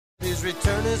His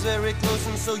return is very close,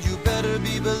 and so you better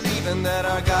be believing that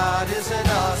our God is an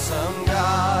awesome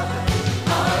God.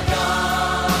 Our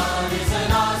God is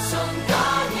an awesome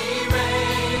God. He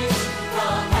reigns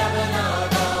from heaven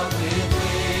above with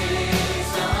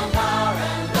wisdom, power,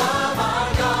 and love.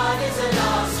 Our God is an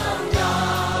awesome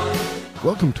God.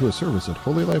 Welcome to a service at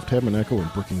Holy Life Tabernacle in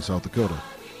Brookings, South Dakota.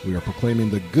 We are proclaiming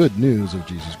the good news of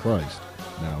Jesus Christ.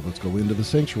 Now let's go into the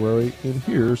sanctuary, and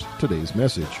here's today's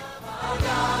message. Our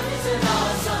God is an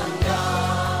awesome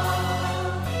God.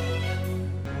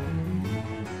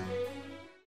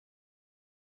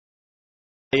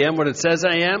 I am what it says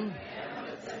I am.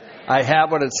 I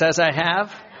have what it says I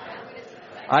have.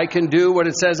 I can do what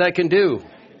it says I can do.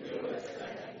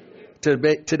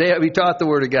 Today we taught the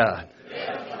Word of God.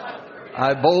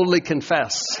 I boldly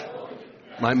confess.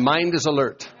 My mind is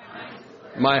alert.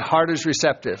 My heart is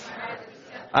receptive.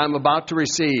 I'm about to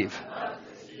receive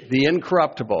the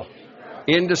incorruptible,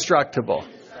 indestructible,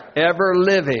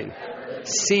 ever-living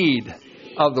seed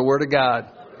of the Word of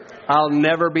God. I'll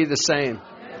never be the same.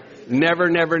 Never,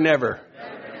 never, never.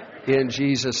 In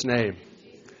Jesus' name.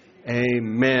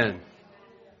 Amen.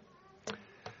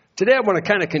 Today I want to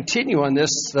kind of continue on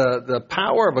this, the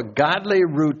power of a godly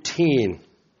routine.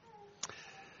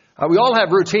 We all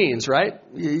have routines, right?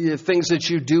 Things that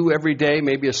you do every day,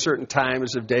 maybe a certain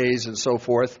times of days and so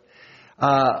forth.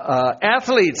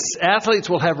 Athletes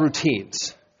will have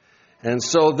routines. And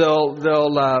so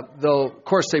they'll of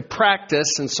course, they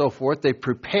practice and so forth. They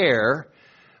prepare.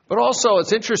 But also,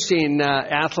 it's interesting,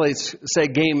 athletes say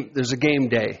there's a game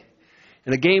day.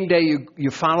 And a game day,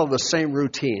 you follow the same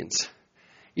routines.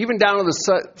 Even down to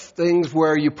the things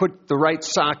where you put the right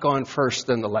sock on first,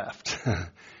 then the left.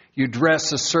 You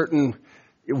dress a certain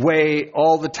way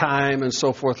all the time and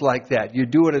so forth like that. You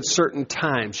do it at certain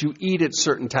times. You eat at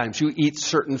certain times. You eat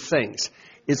certain things.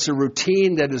 It's a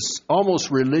routine that is almost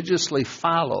religiously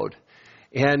followed.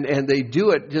 And they do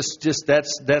it just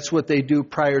that's what they do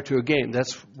prior to a game.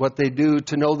 That's what they do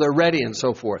to know they're ready and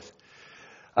so forth.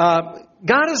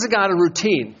 God is a God of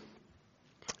routine.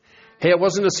 Hey, it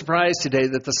wasn't a surprise today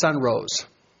that the sun rose.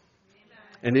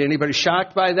 And anybody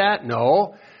shocked by that?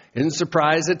 No. Isn't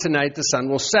surprised that tonight the sun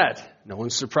will set. No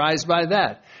one's surprised by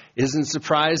that. Isn't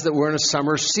surprised that we're in a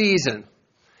summer season.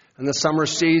 And the summer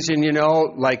season,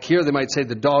 like here they might say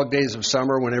the dog days of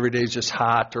summer when every day is just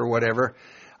hot or whatever,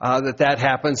 that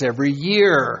happens every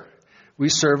year. We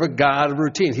serve a God of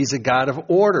routine. He's a God of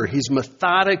order. He's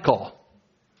methodical.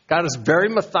 God is very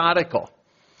methodical.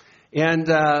 And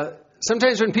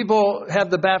sometimes when people have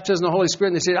the baptism of the Holy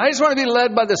Spirit, and they say, I just want to be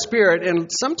led by the Spirit.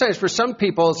 And sometimes for some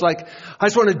people, it's like, I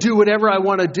just want to do whatever I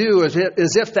want to do as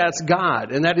if that's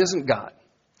God. And that isn't God.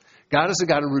 God is a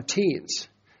God of routines.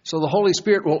 So the Holy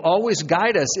Spirit will always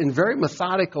guide us in very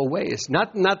methodical ways.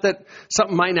 Not that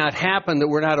something might not happen that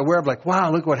we're not aware of, like,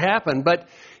 wow, look what happened. But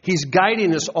He's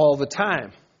guiding us all the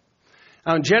time.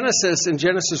 Now in Genesis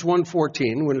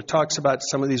 1:14, when it talks about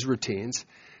some of these routines,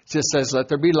 it just says, let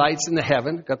there be lights in the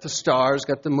heaven. Got the stars,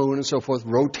 got the moon and so forth,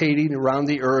 rotating around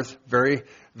the earth. Very,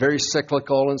 very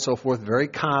cyclical and so forth. Very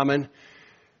common.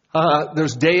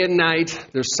 There's day and night.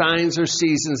 There's signs, there's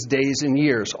seasons, days and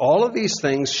years. All of these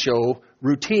things show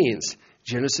routines.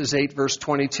 Genesis 8, verse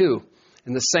 22.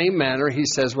 In the same manner, he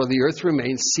says, well, the earth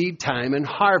remains seed time and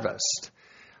harvest.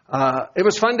 It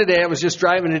was fun today. I was just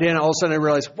driving it in. All of a sudden I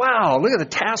realized, wow, look at the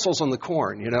tassels on the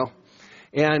corn,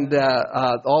 And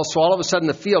also all of a sudden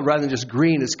the field, rather than just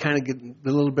green, is kind of getting a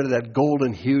little bit of that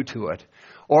golden hue to it.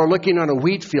 Or looking on a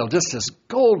wheat field, just as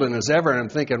golden as ever. And I'm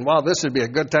thinking, wow, this would be a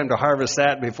good time to harvest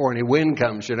that before any wind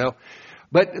comes,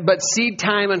 But seed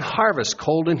time and harvest,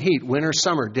 cold and heat, winter,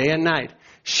 summer, day and night,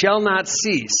 shall not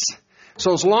cease.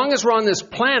 So as long as we're on this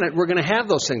planet, we're going to have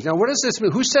those things. Now, what does this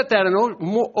mean? Who set that in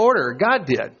order? God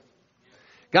did.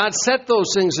 God set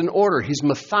those things in order. He's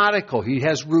methodical. He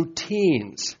has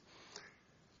routines.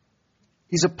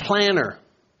 He's a planner.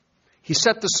 He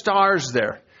set the stars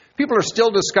there. People are still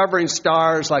discovering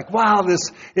stars like, wow, this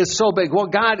is so big. Well,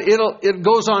 God, it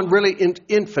goes on really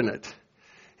infinite.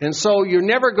 And so you're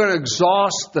never going to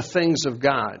exhaust the things of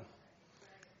God.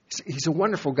 He's a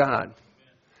wonderful God.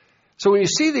 So when you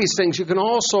see these things, you can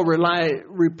also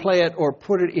replay it or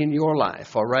put it in your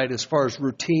life, all right, as far as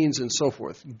routines and so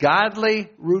forth. Godly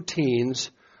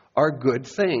routines are good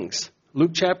things.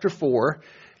 Luke chapter 4,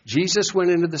 Jesus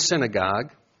went into the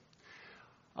synagogue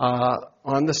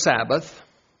on the Sabbath,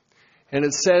 and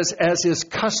it says, as his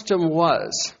custom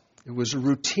was, it was a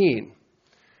routine.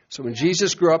 So when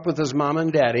Jesus grew up with his mom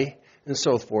and daddy and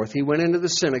so forth, he went into the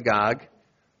synagogue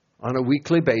on a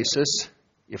weekly basis,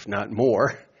 if not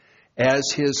more,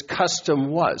 as his custom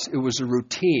was. It was a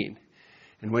routine.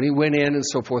 And when he went in and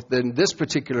so forth, then this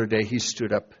particular day he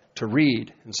stood up to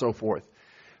read and so forth.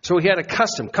 So he had a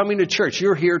custom, coming to church.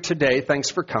 You're here today.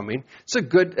 Thanks for coming.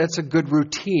 That's a good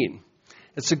routine.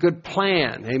 It's a good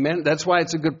plan. Amen. That's why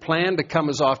it's a good plan to come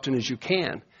as often as you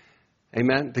can.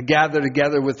 Amen. To gather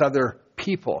together with other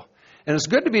people. And it's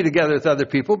good to be together with other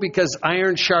people because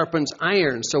iron sharpens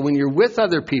iron. So when you're with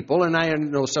other people, and I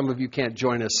know some of you can't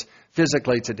join us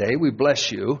physically today, we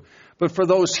bless you. But for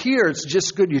those here, it's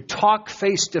just good. You talk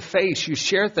face to face. You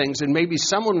share things, and maybe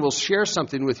someone will share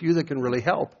something with you that can really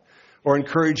help or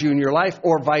encourage you in your life,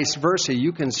 or vice versa.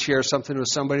 You can share something with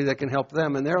somebody that can help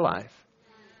them in their life.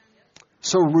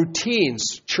 So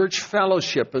routines, church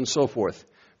fellowship, and so forth.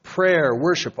 Prayer,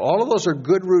 worship, all of those are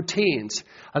good routines.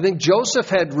 I think Joseph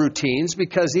had routines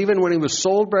because even when he was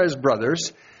sold by his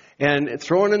brothers and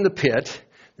thrown in the pit,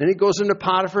 then he goes into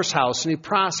Potiphar's house and he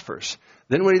prospers.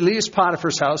 Then when he leaves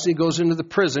Potiphar's house and he goes into the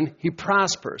prison, he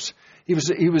prospers. He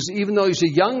was even though he's a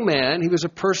young man, he was a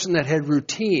person that had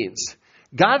routines.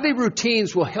 Godly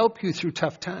routines will help you through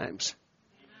tough times.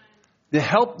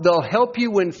 They'll help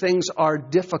you when things are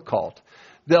difficult.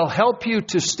 They'll help you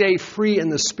to stay free in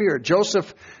the Spirit.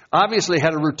 Joseph obviously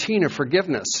had a routine of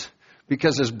forgiveness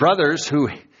because his brothers who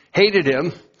hated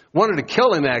him wanted to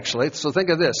kill him, actually. So think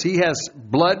of this. He has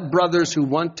blood brothers who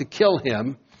want to kill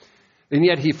him, and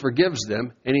yet he forgives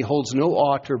them, and he holds no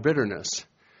aught or bitterness.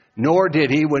 Nor did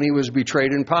he when he was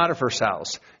betrayed in Potiphar's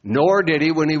house. Nor did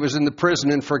he when he was in the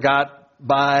prison and forgot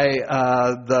by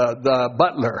the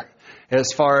butler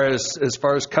as far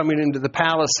as coming into the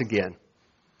palace again.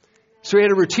 So he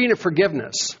had a routine of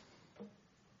forgiveness.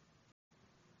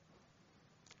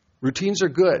 Routines are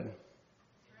good.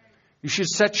 You should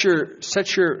set your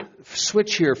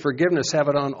switch here, forgiveness, have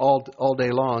it on all day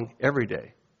long, every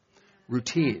day.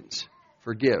 Routines.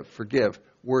 Forgive,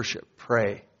 worship,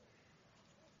 pray.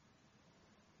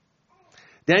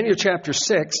 Daniel chapter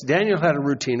 6, Daniel had a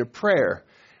routine of prayer.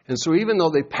 And so even though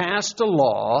they passed a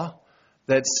law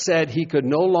that said he could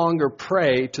no longer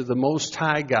pray to the Most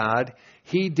High God,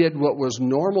 he did what was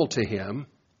normal to him.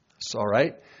 It's all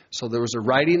right. So there was a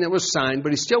writing that was signed,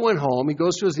 but he still went home. He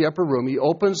goes to the upper room. He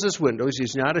opens his windows.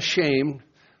 He's not ashamed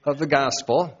of the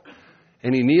gospel.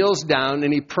 And he kneels down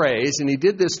and he prays. And he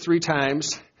did this 3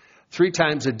 times. 3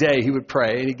 times a day he would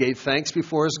pray. And he gave thanks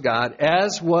before his God,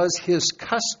 as was his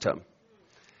custom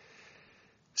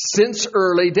since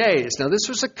early days. Now, this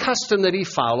was a custom that he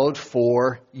followed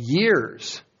for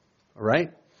years. All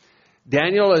right?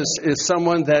 Daniel is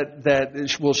someone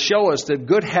that will show us that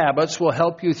good habits will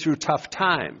help you through tough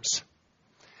times.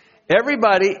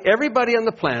 Everybody on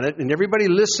the planet and everybody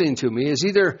listening to me has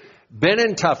either been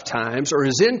in tough times or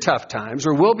is in tough times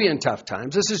or will be in tough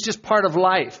times. This is just part of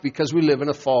life because we live in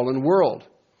a fallen world.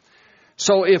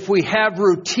 So if we have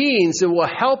routines, it will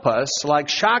help us, like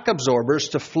shock absorbers,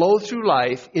 to flow through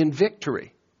life in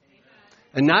victory.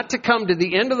 And not to come to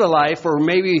the end of the life or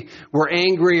maybe we're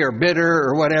angry or bitter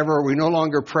or whatever, or we no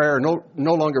longer pray or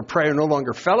no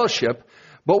longer fellowship,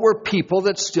 but we're people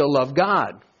that still love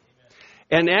God.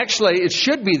 And actually, it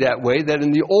should be that way, that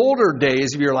in the older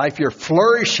days of your life, you're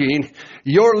flourishing,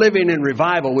 you're living in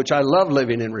revival, which I love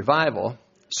living in revival.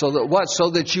 So that what? So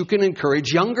that you can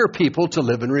encourage younger people to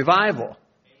live in revival.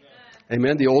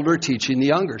 Amen. The older teaching the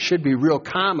younger should be real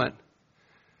common.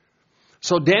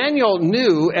 So Daniel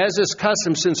knew, as his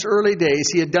custom since early days,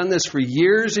 he had done this for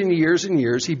years and years and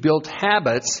years. He built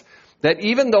habits that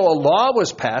even though a law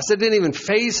was passed, it didn't even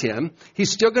faze him.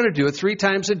 He's still going to do it 3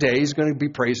 times a day. He's going to be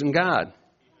praising God.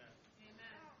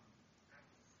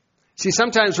 See,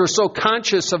 sometimes we're so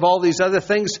conscious of all these other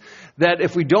things that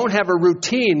if we don't have a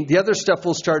routine, the other stuff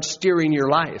will start steering your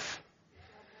life.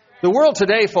 The world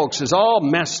today, folks, is all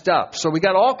messed up. So we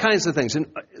got all kinds of things.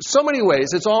 In so many ways,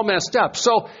 it's all messed up.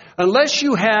 So unless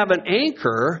you have an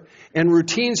anchor and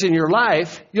routines in your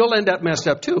life, you'll end up messed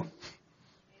up too.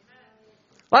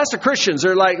 Lots of Christians,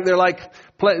 they're like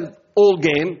old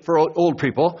game for old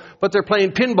people, but they're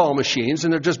playing pinball machines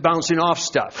and they're just bouncing off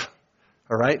stuff.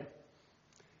 All right?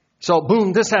 So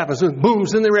boom, this happens. Boom,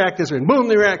 then they react this way. Boom,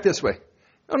 they react this way.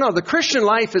 No, the Christian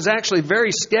life is actually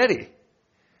very steady.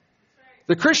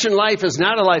 The Christian life is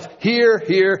not a life here,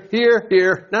 here, here,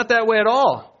 here. Not that way at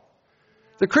all.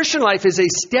 The Christian life is a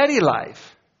steady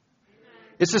life.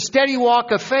 It's a steady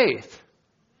walk of faith.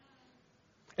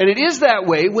 And it is that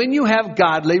way when you have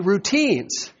godly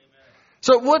routines.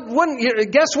 So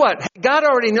guess what? God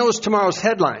already knows tomorrow's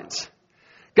headlines.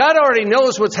 God already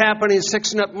knows what's happening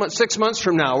 6 months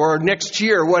from now or next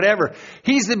year or whatever.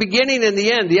 He's the beginning and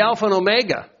the end, the Alpha and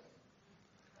Omega.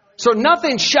 So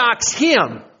nothing shocks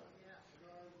Him.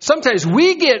 Sometimes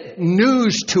we get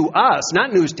news to us,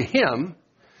 not news to Him.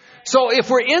 So if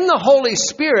we're in the Holy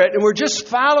Spirit and we're just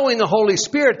following the Holy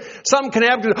Spirit, something can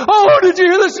happen. Oh, did you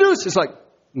hear this news? It's like,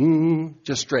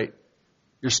 just straight.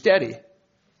 You're steady.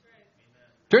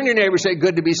 Turn to your neighbor and say,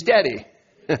 good to be steady.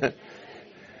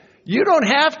 You don't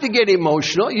have to get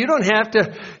emotional. You don't have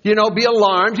to, be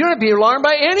alarmed. You don't have to be alarmed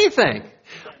by anything.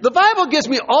 The Bible gives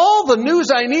me all the news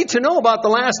I need to know about the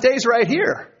last days right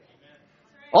here.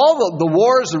 All the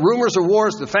wars, the rumors of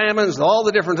wars, the famines, all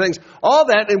the different things, all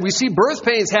that, and we see birth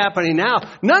pains happening now.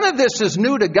 None of this is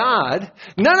new to God.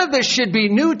 None of this should be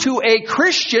new to a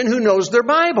Christian who knows their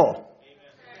Bible.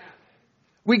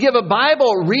 We give a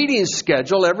Bible reading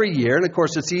schedule every year, and of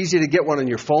course it's easy to get one on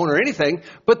your phone or anything,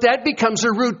 but that becomes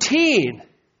a routine.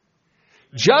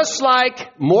 Just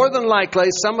like, more than likely,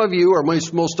 some of you, or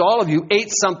most all of you,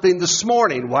 ate something this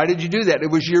morning. Why did you do that?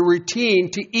 It was your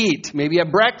routine to eat, maybe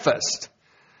at breakfast.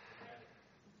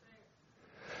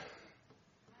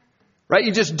 Right?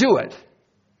 You just do it.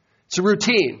 It's a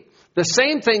routine. The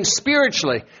same thing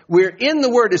spiritually. We're in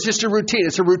the Word. It's just a routine.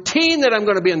 It's a routine that I'm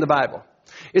going to be in the Bible.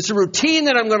 It's a routine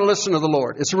that I'm going to listen to the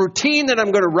Lord. It's a routine that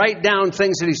I'm going to write down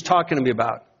things that He's talking to me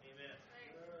about.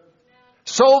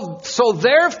 So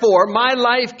therefore, my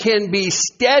life can be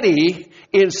steady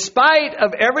in spite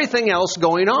of everything else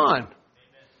going on.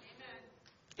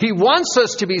 He wants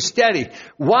us to be steady.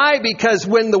 Why? Because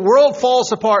when the world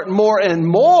falls apart more and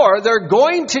more, they're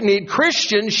going to need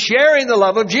Christians sharing the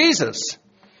love of Jesus.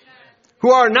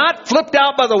 Who are not flipped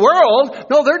out by the world.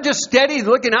 No, they're just steady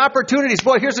looking at opportunities.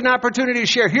 Boy, here's an opportunity to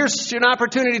share. Here's an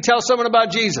opportunity to tell someone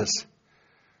about Jesus.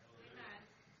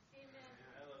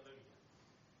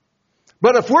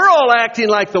 But if we're all acting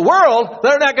like the world,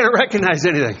 they're not going to recognize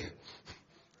anything.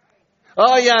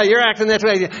 Oh, yeah, you're acting that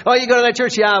way. Oh, you go to that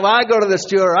church? Yeah, well, I go to this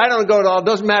church. Or I don't go to all. It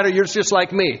doesn't matter. You're just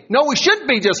like me. No, we shouldn't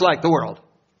be just like the world.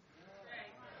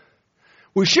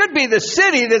 We should be the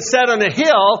city that's set on a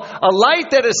hill, a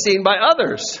light that is seen by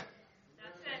others.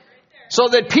 So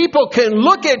that people can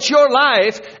look at your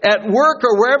life at work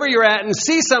or wherever you're at and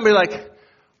see somebody like,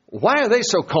 why are they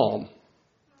so calm?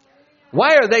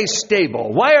 Why are they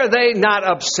stable? Why are they not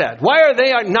upset? Why are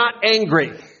they not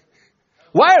angry?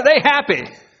 Why are they happy?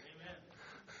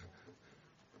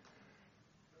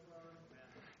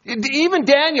 Even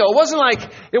Daniel, it wasn't like,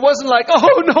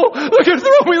 oh no, they're going to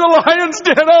throw me the lion's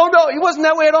den. Oh no, he wasn't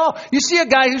that way at all. You see a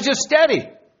guy who's just steady.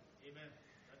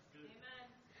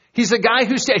 He's a guy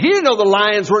who's steady. He didn't know the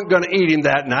lions weren't going to eat him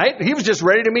that night. He was just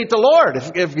ready to meet the Lord.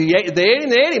 If they ate him,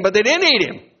 they ate him, but they didn't eat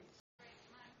him.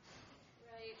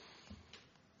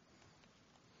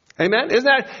 Amen? Isn't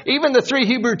that, even the 3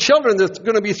 Hebrew children that's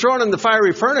going to be thrown in the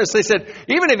fiery furnace, they said,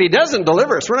 even if He doesn't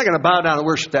deliver us, we're not going to bow down and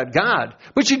worship that God.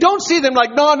 But you don't see them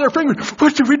like gnawing their fingers.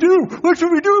 What should we do? What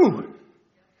should we do?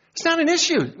 It's not an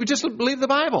issue. We just believe the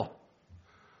Bible.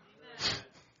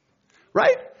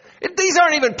 Right? These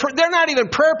aren't even, they're not even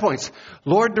prayer points.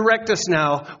 Lord, direct us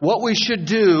now what we should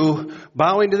do,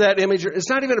 bowing to that image.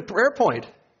 It's not even a prayer point.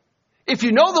 If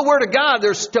you know the Word of God,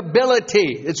 there's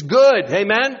stability. It's good.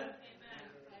 Amen?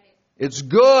 It's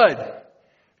good.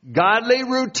 Godly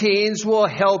routines will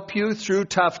help you through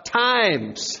tough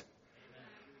times.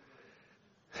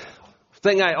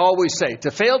 Thing I always say, to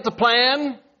fail to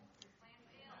plan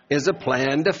is a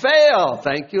plan to fail.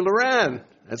 Thank you, Loren.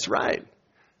 That's right.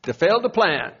 To fail to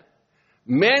plan.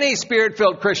 Many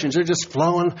Spirit-filled Christians are just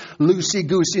flowing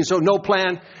loosey-goosey, so no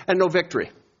plan and no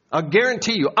victory. I'll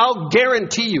guarantee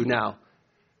you now,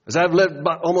 as I've lived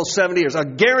about almost 70 years,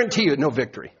 I'll guarantee you no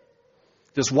victory.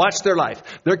 Just watch their life.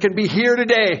 There can be here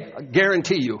today, I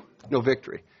guarantee you, no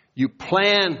victory. You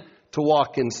plan to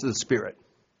walk into the Spirit.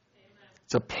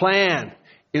 It's a plan.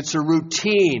 It's a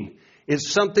routine.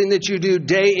 It's something that you do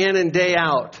day in and day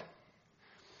out.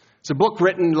 It's a book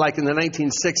written like in the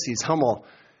 1960s, Hummel,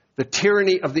 The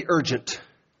Tyranny of the Urgent.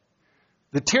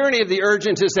 The tyranny of the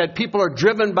urgent is that people are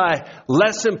driven by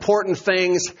less important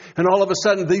things, and all of a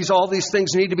sudden all these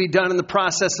things need to be done in the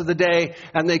process of the day,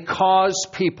 and they cause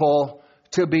people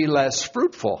to be less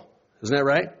fruitful. Isn't that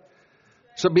right?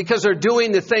 So because they're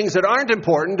doing the things that aren't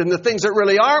important and the things that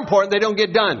really are important, they don't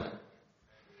get done.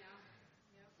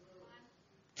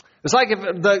 It's like if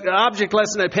the object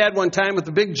lesson I've had one time with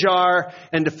the big jar,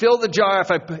 and to fill the jar, if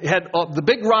I had the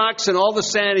big rocks and all the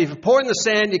sand, if you pour in the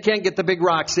sand, you can't get the big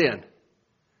rocks in.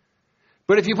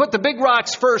 But if you put the big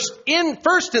rocks first in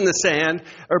the sand,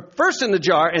 or first in the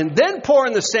jar, and then pour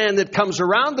in the sand that comes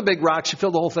around the big rocks, you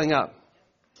fill the whole thing up.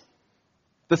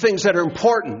 The things that are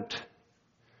important.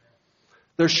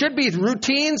 There should be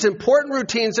routines, important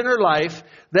routines in our life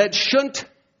that shouldn't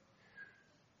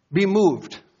be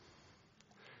moved.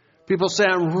 People say,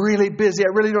 I'm really busy.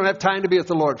 I really don't have time to be with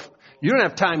the Lord. You don't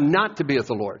have time not to be with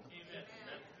the Lord.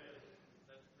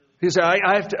 He said,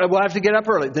 I have to get up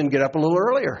early. Then get up a little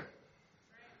earlier.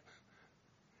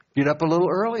 Get up a little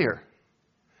earlier.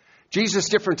 Jesus,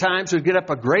 different times, would get up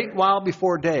a great while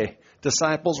before day.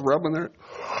 Disciples rubbing their,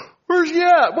 where's he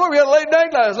at? Boy, we had a late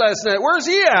night last night. Where's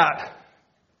he at?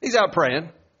 He's out praying.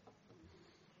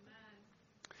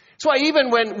 That's why even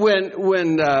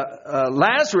when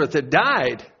Lazarus had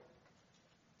died,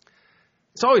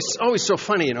 it's always so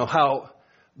funny, how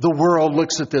the world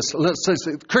looks at this. Let's say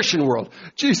the Christian world.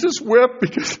 Jesus wept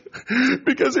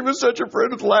because he was such a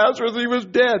friend of Lazarus. He was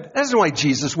dead. That's not why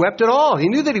Jesus wept at all. He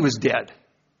knew that he was dead.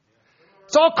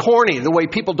 It's all corny the way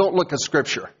people don't look at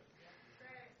Scripture.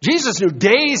 Jesus knew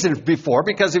days before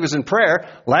because he was in prayer.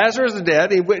 Lazarus is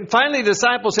dead. Finally, the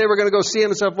disciples say, we're going to go see him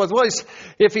and so forth. Well,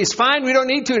 if he's fine, we don't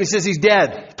need to. And he says he's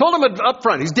dead. Told him up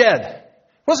front, he's dead.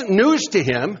 It wasn't news to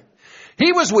him.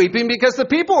 He was weeping because the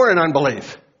people were in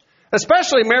unbelief.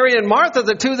 Especially Mary and Martha,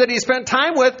 the two that he spent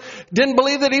time with, didn't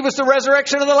believe that he was the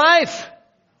resurrection of the life.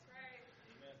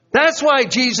 That's why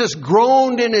Jesus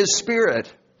groaned in his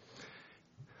spirit.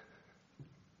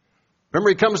 Remember,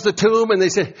 he comes to the tomb and they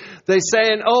say,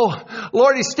 oh,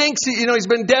 Lord, he stinks. He's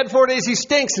been dead 4 days. He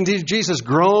stinks. And Jesus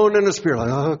groaned in the spirit. Like,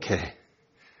 okay.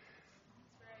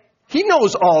 He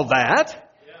knows all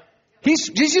that. He's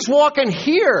just walking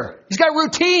here. He's got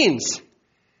routines.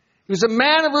 He was a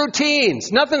man of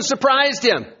routines. Nothing surprised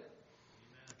him.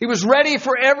 He was ready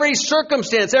for every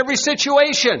circumstance, every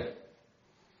situation.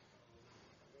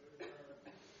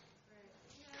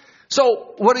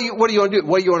 So what do you want to do?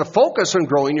 Well, you want to focus on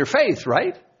growing your faith,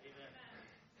 right?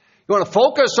 You want to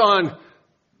focus on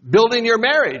building your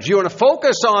marriage. You want to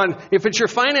focus on, if it's your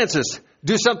finances,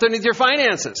 do something with your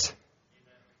finances.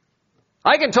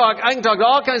 I can talk to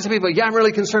all kinds of people. Yeah, I'm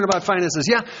really concerned about finances.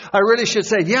 Yeah, I really should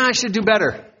say, yeah, I should do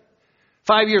better.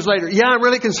 5 years later, yeah, I'm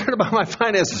really concerned about my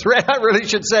finances. I really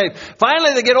should save.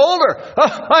 Finally, they get older.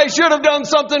 Oh, I should have done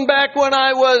something back when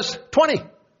I was 20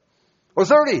 or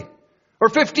 30 or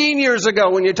 15 years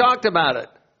ago when you talked about it.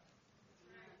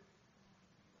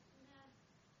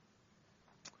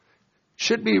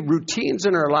 Should be routines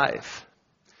in our life.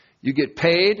 You get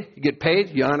paid,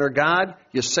 you honor God,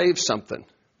 you save something.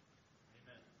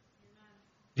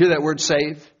 Hear that word,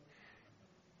 save?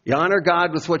 You honor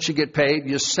God with what you get paid,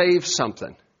 you save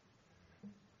something.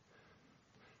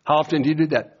 How often do you do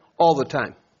that? All the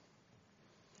time.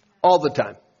 All the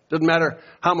time. Doesn't matter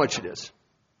how much it is.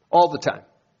 All the time.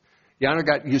 You honor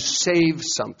God, you save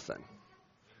something.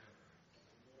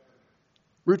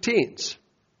 Routines.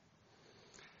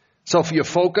 So if you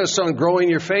focus on growing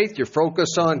your faith, you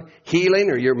focus on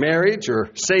healing or your marriage or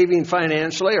saving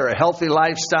financially or a healthy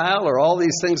lifestyle or all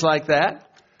these things like that,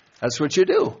 that's what you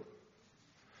do.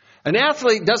 An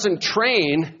athlete doesn't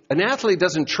train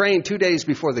 2 days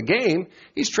before the game.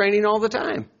 He's training all the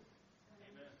time.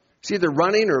 It's either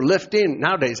running or lifting.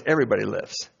 Nowadays, everybody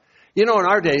lifts. In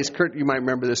our days, Kurt, you might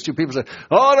remember this too. People say,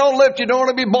 oh, don't lift. You don't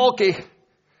want to be bulky.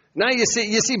 Now you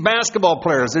see basketball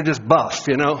players. They're just buff,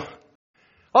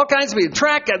 All kinds of people.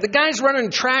 The guys running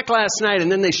track last night,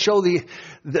 and then they show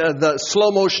the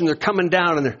slow motion. They're coming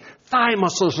down, and their thigh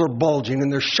muscles are bulging,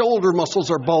 and their shoulder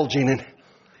muscles are bulging, and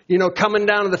coming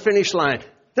down to the finish line.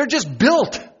 They're just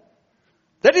built.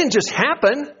 That didn't just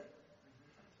happen.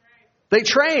 They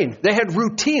trained. They had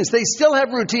routines. They still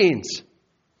have routines.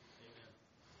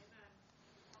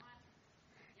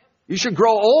 You should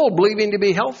grow old believing to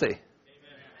be healthy,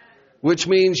 which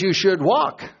means you should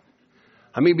walk.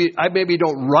 I maybe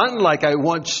don't run like I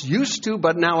once used to,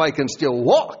 but now I can still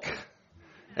walk.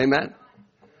 Amen.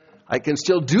 I can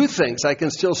still do things. I can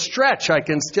still stretch. I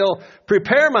can still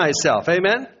prepare myself.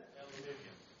 Amen.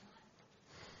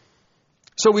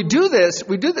 So we do this.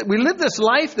 We live this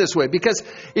life this way because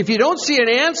if you don't see an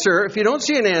answer,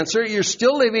 you're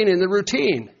still living in the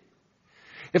routine.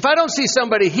 If I don't see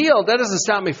somebody healed, that doesn't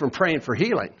stop me from praying for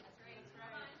healing.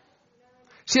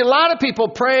 See, a lot of people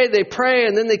pray,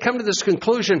 and then they come to this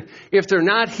conclusion, if they're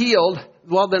not healed,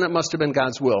 well, then it must have been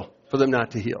God's will for them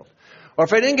not to heal. Or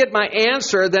if I didn't get my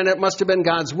answer, then it must have been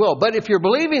God's will. But if you're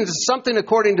believing something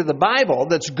according to the Bible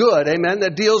that's good, amen,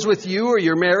 that deals with you or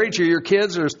your marriage or your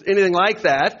kids or anything like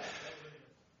that,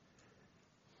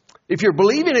 if you're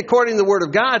believing according to the Word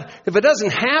of God, if it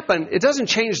doesn't happen, it doesn't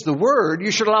change the Word.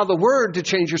 You should allow the Word to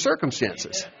change your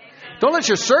circumstances. Don't let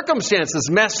your circumstances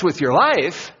mess with your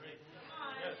life.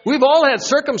 We've all had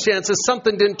circumstances.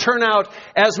 Something didn't turn out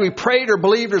as we prayed or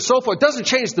believed or so forth. It doesn't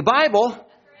change the Bible.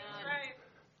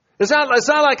 It's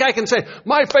not like I can say,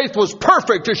 my faith was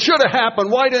perfect. It should have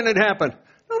happened. Why didn't it happen?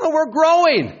 No, we're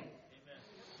growing.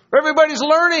 Everybody's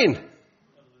learning.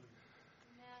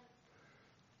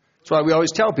 That's why we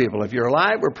always tell people, if you're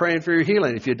alive, we're praying for your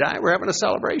healing. If you die, we're having a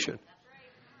celebration.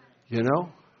 You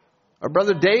know? Our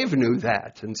brother Dave knew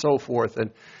that and so forth.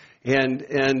 And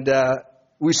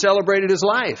we celebrated his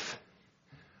life.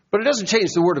 But it doesn't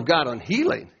change the Word of God on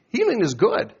healing. Healing is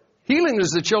good. Healing is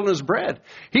the children's bread.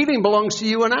 Healing belongs to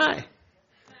you and I.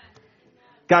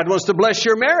 God wants to bless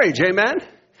your marriage. Amen?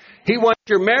 He wants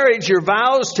your marriage, your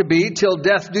vows to be till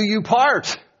death do you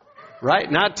part.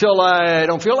 Right? Not till I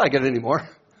don't feel like it anymore.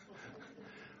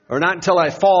 Or not until I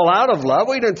fall out of love.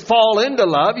 We didn't fall into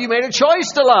love. You made a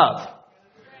choice to love.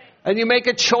 And you make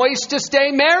a choice to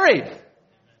stay married.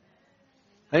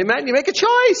 Amen? You make a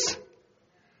choice.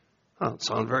 Oh, it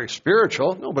sounds very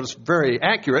spiritual. No, but it's very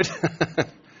accurate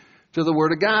to the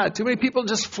Word of God. Too many people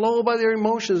just flow by their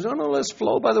emotions. No, let's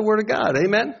flow by the Word of God.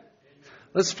 Amen?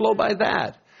 Let's flow by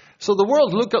that. So the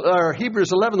world, look at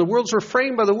Hebrews 11, the world's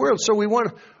refrained by the Word. So we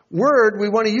want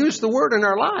to use the Word in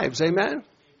our lives. Amen?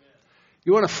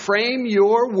 You want to frame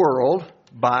your world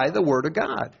by the Word of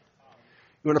God.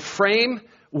 You want to frame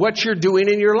what you're doing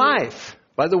in your life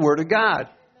by the Word of God.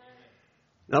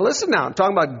 Now listen now, I'm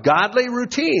talking about godly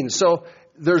routines. So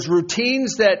there's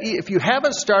routines that if you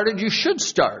haven't started, you should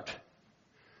start.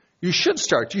 You should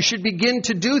start. You should begin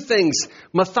to do things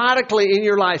methodically in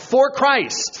your life for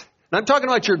Christ. And I'm talking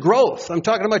about your growth. I'm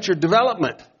talking about your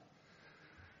development.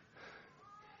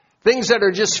 Things that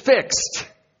are just fixed.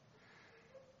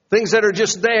 Things that are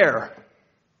just there.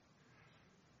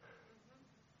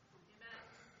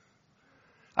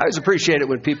 I always appreciate it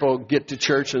when people get to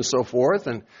church and so forth.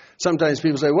 And sometimes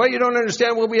people say, well, you don't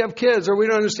understand when we have kids, or we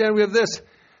don't understand we have this.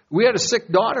 We had a sick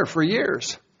daughter for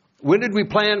years. When did we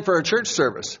plan for a church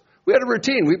service? We had a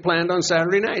routine. We planned on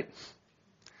Saturday night.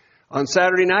 On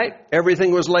Saturday night,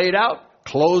 everything was laid out.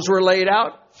 Clothes were laid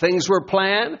out. Things were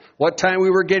planned. What time we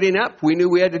were getting up. We knew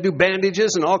we had to do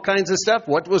bandages and all kinds of stuff.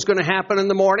 What was going to happen in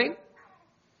the morning.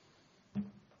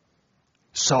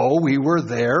 So we were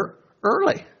there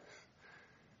early.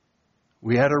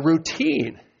 We had a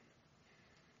routine.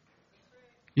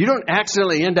 You don't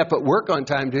accidentally end up at work on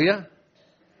time, do you?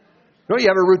 No, you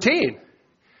have a routine.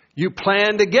 You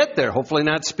plan to get there. Hopefully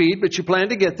not speed, but you plan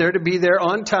to get there, to be there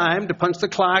on time, to punch the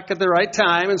clock at the right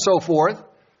time, and so forth.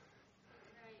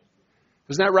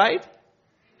 Isn't that right?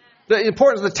 The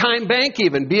importance of the time bank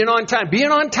even, being on time.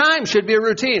 Being on time should be a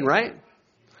routine, right?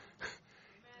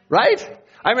 Right?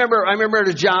 I remember at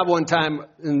a job one time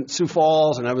in Sioux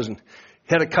Falls, and I was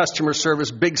head of customer service,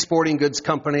 big sporting goods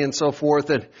company and so forth.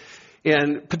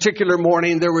 And particular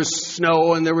morning, there was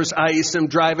snow and there was ice. I'm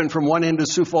driving from one end of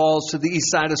Sioux Falls to the east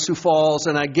side of Sioux Falls.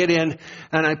 And I get in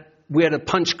and we had a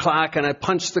punch clock, and I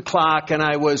punched the clock, and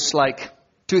I was like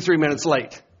 2-3 minutes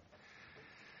late.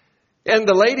 And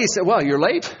the lady said, well, you're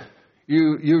late.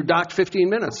 You docked 15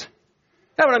 minutes.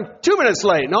 Yeah, but I'm 2 minutes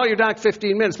late. No, you docked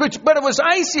 15 minutes. But it was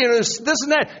icy and it was this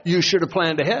and that. You should have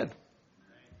planned ahead.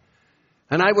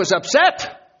 And I was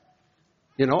upset.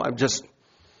 You know, I've just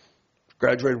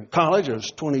graduated from college. I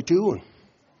was 22.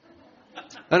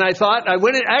 And I thought, I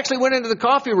actually went into the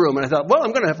coffee room. And I thought, well,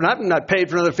 I'm not paid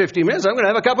for another 15 minutes. I'm going to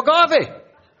have a cup of coffee.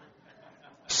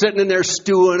 Sitting in there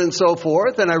stewing and so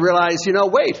forth. And I realized,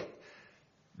 wait,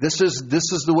 this is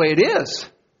the way it is.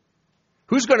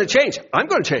 Who's going to change? I'm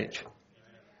going to change.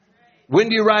 When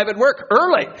do you arrive at work?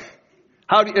 Early.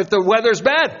 If the weather's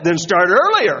bad, then start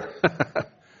earlier.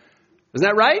 Isn't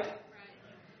that right?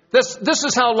 This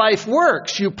is how life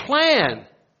works. You plan.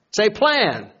 Say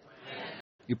plan.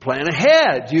 You plan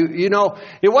ahead.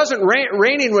 It wasn't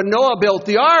raining when Noah built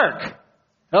the ark.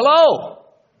 Hello.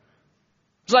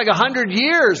 It was like 100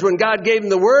 years when God gave him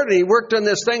the word, and he worked on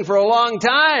this thing for a long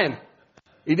time.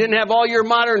 He didn't have all your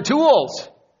modern tools.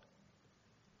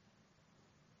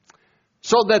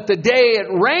 So that the day it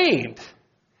rained,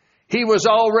 he was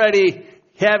already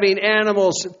having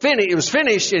animals finished. It was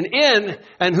finished and in.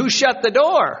 And who shut the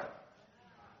door?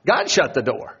 God shut the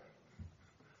door.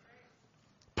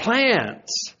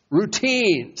 Plans,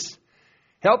 routines,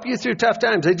 help you through tough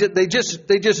times. They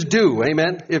just do.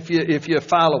 Amen. If you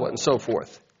follow it and so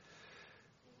forth.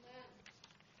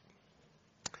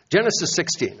 Genesis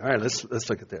 16. All right, let's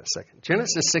look at that a second.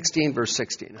 Genesis 16, verse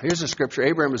 16. Here's the scripture.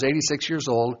 Abraham was 86 years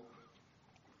old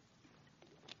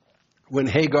when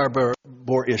Hagar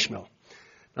bore Ishmael.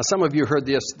 Now, some of you heard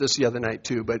this the other night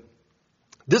too, but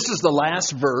this is the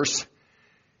last verse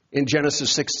in Genesis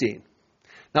 16.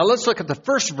 Now, let's look at the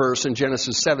first verse in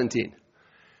Genesis 17.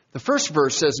 The first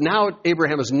verse says, now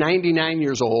Abraham is 99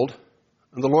 years old,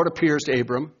 and the Lord appears to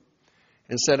Abram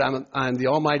and said, I'm the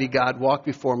Almighty God, walk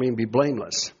before me and be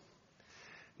blameless.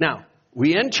 Now,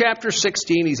 we end chapter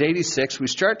 16, he's 86. We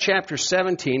start chapter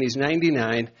 17, he's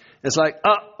 99. It's like,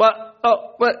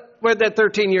 where'd that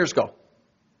 13 years go?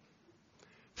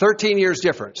 13 years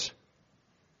difference.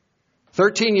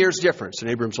 13 years difference in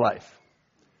Abram's life.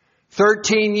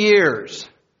 13 years.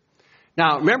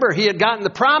 Now, remember, he had gotten the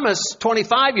promise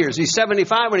 25 years. He's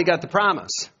 75 when he got the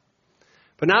promise.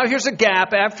 But now here's a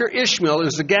gap after Ishmael.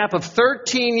 There's a gap of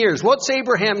 13 years. What's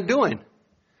Abraham doing?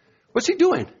 What's he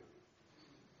doing?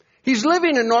 He's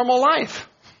living a normal life.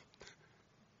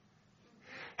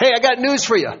 Hey, I got news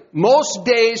for you. Most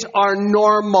days are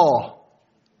normal.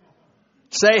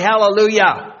 Say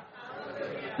hallelujah.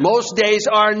 Most days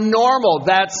are normal.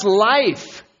 That's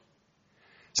life.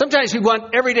 Sometimes we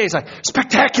want every day is like,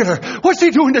 spectacular. What's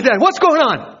he doing today? What's going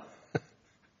on?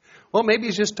 Well, maybe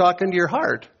he's just talking to your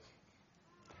heart.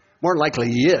 More than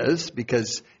likely he is,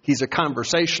 because he's a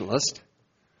conversationalist.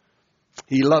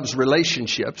 He loves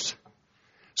relationships.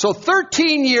 So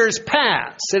 13 years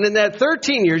pass. And in that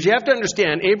 13 years, you have to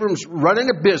understand, Abram's running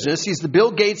a business. He's the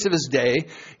Bill Gates of his day.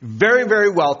 Very, very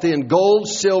wealthy in gold,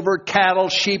 silver, cattle,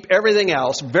 sheep, everything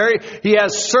else. He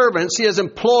has servants. He has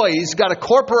employees. He's got a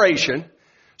corporation.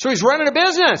 So he's running a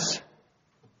business.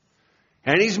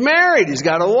 And he's married. He's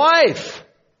got a wife.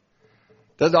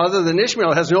 Other than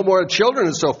Ishmael, has no more children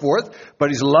and so forth. But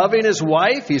he's loving his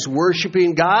wife. He's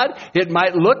worshiping God. It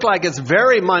might look like it's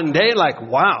very mundane, like,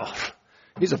 wow,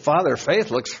 he's a father of faith.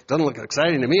 Doesn't look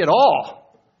exciting to me at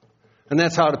all. And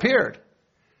that's how it appeared.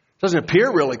 Doesn't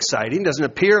appear real exciting. Doesn't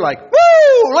appear like,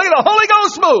 woo, look at the Holy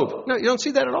Ghost move. No, you don't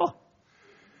see that at all.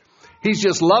 He's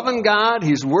just loving God.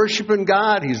 He's worshiping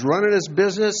God. He's running his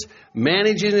business,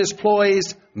 managing his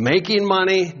employees, making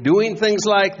money, doing things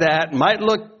like that. Might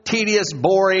look tedious,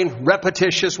 boring,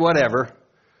 repetitious, whatever.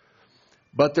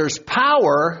 But there's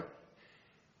power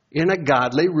in a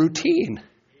godly routine.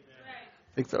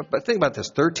 But think about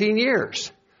this. 13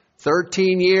 years.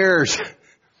 13 years.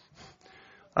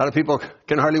 A lot of people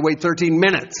can hardly wait 13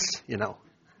 minutes,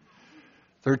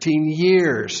 13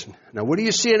 years. Now, what do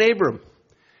you see in Abram?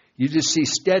 You just see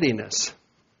steadiness.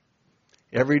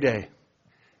 Every day.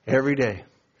 Every day.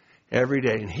 Every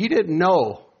day. And he didn't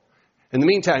know. In the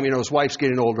meantime, his wife's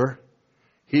getting older.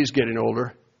 He's getting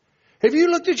older. Have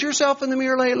you looked at yourself in the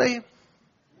mirror lately?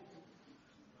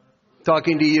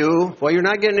 Talking to you. Well, you're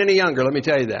not getting any younger, let me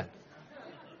tell you that.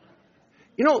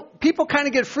 People kind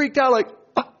of get freaked out like,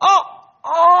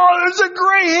 oh, there's a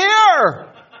gray hair.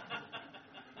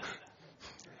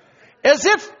 As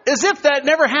if that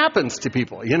never happens to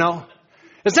people,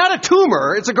 It's not a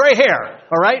tumor, it's a gray hair,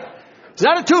 all right? It's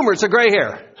not a tumor, it's a gray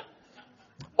hair.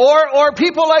 Or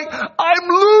people like, I'm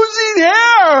losing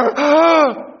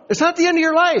hair. It's not the end of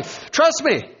your life. Trust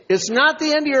me, it's not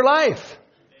the end of your life.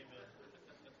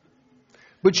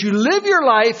 But you live your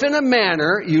life in a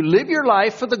manner, you live your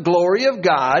life for the glory of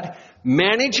God.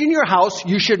 Managing your house,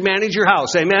 you should manage your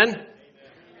house. Amen?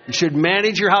 You should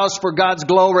manage your house for God's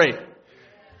glory.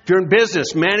 If you're in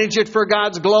business, manage it for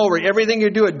God's glory. Everything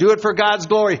you do it for God's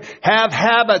glory. Have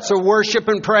habits of worship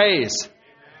and praise.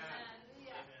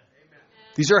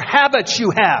 These are habits you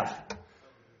have.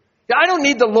 I don't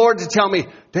need the Lord to tell me,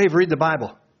 Dave, read the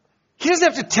Bible. He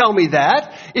doesn't have to tell me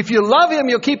that. If you love Him,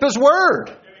 you'll keep His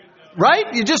word.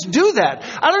 Right? You just do that.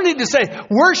 I don't need to say,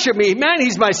 worship me. Man,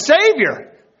 He's my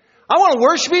Savior. I want to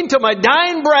worship Him until my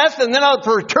dying breath and then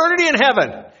for eternity in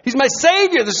heaven. He's my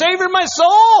Savior, the Savior of my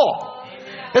soul.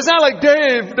 It's not like,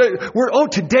 Dave,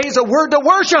 today's a word to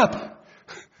worship.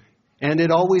 And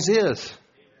it always is.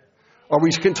 Or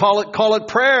we can call it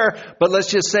prayer, but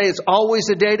let's just say it's always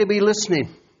a day to be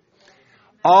listening.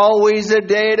 Always a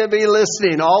day to be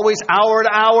listening. Always hour to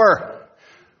hour.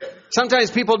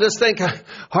 Sometimes people just think,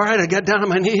 all right, I got down on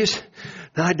my knees.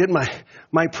 Now I did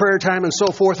my prayer time and so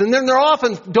forth. And then they're off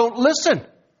and don't listen.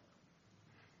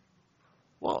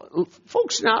 Well,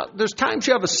 folks, now there's times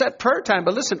you have a set prayer time,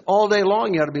 but listen, all day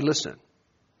long you ought to be listening.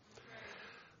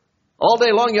 All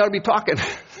day long you ought to be talking.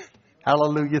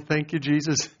 Hallelujah, thank you,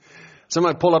 Jesus.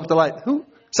 Somebody pulled up at the light.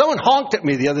 Someone honked at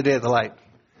me the other day at the light.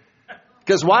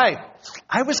 Because why?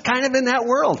 I was kind of in that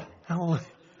world.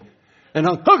 And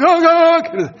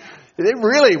honk. They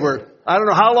really were. I don't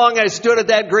know how long I stood at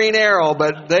that green arrow,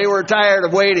 but they were tired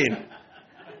of waiting.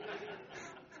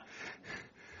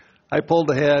 I pulled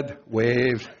ahead,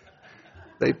 waved.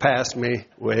 They passed me,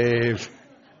 waved.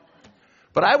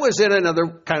 But I was in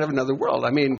another world.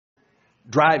 I mean,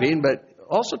 driving, but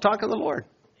also talking to the Lord.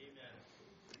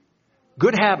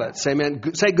 Good habits.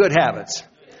 Amen. Say good habits.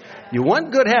 You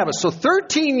want good habits. So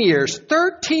 13 years.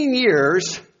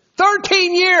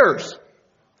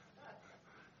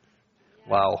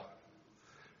 Wow.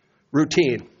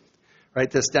 Routine.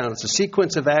 Write this down. It's a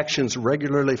sequence of actions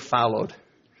regularly followed.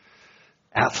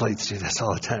 Athletes do this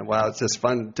all the time. Wow, it's just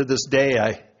fun. To this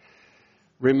day,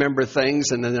 remember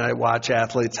things, and then I watch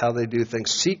athletes, how they do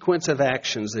things. Sequence of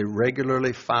actions they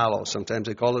regularly follow. Sometimes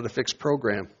they call it a fixed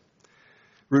program.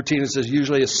 Routine is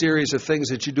usually a series of things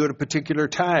that you do at a particular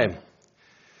time.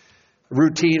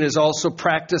 Routine is also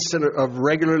practice of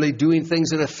regularly doing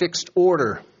things in a fixed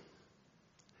order.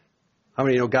 How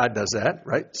many know God does that,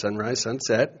 right? Sunrise,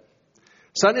 sunset.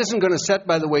 Sun isn't going to set,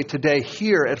 by the way, today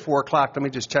here at 4 o'clock. Let me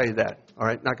just tell you that. All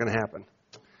right, not going to happen.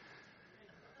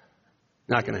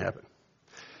 Not going to happen.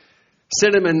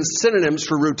 Synonyms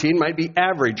for routine might be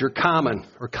average or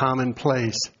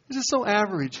commonplace. This is so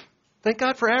average. Thank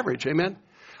God for average, amen?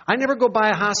 I never go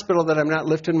by a hospital that I'm not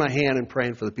lifting my hand and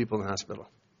praying for the people in the hospital.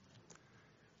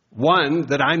 1,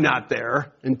 that I'm not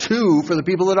there, and 2, for the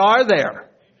people that are there.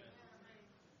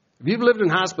 If you've lived in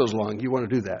hospitals long, you want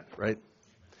to do that, right?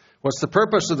 What's the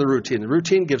purpose of the routine? The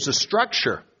routine gives a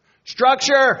structure.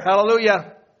 Structure!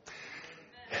 Hallelujah!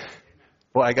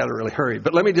 Boy, I got to really hurry.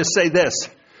 But let me just say this.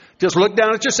 Just look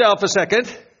down at yourself a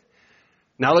second.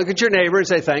 Now look at your neighbor and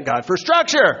say, thank God for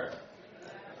structure.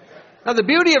 Now the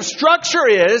beauty of structure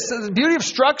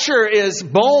is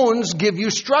bones give you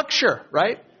structure,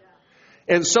 right?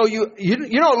 And so you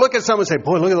don't look at someone and say,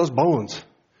 boy, look at those bones.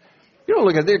 You don't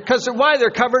look at it because why? They're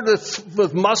covered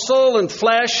with muscle and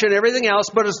flesh and everything else,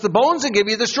 but it's the bones that give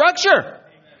you the structure.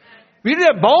 You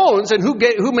didn't have bones, and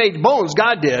who made bones?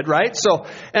 God did, right? So,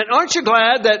 and aren't you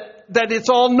glad that it's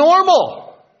all normal?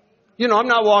 You know, I'm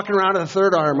not walking around with a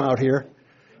third arm out here.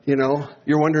 You know,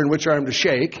 you're wondering which arm to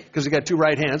shake because you got 2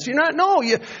 right hands.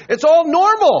 It's all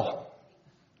normal,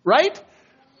 right?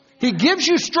 He gives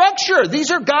you structure.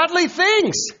 These are godly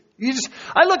things.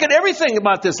 I look at everything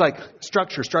about this like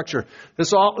structure. This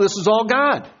is all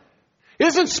God. It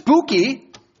isn't spooky.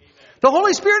 The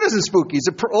Holy Spirit isn't spooky.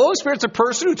 The Holy Spirit's a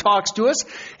person who talks to us,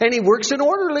 and He works in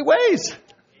orderly ways.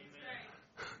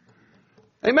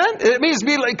 Amen?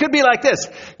 It could be like this.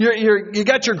 You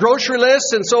got your grocery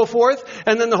list and so forth,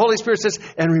 and then the Holy Spirit says,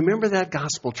 and remember that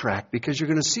gospel tract, because you're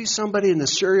going to see somebody in the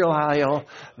cereal aisle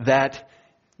that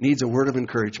needs a word of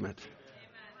encouragement.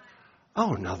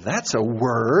 Oh, now that's a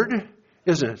word,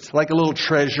 isn't it? Like a little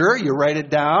treasure. You write it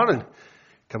down, and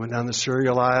coming down the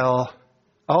cereal aisle.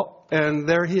 Oh, and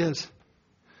there he is.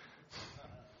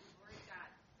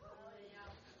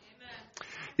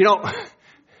 You know,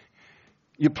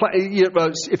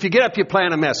 if you get up, you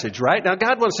plan a message, right? Now,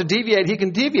 God wants to deviate. He can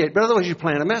deviate, but otherwise you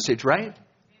plan a message, right?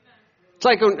 It's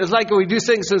like when we do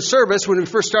things in service. When we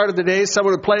first started the day,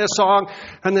 someone would play a song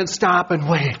and then stop and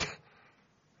wait.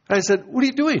 I said, what are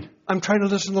you doing? I'm trying to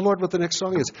listen to the Lord what the next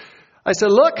song is. I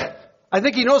said, look, I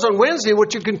think He knows on Wednesday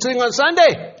what you can sing on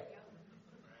Sunday.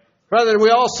 Rather than we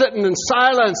all sitting in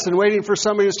silence and waiting for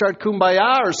somebody to start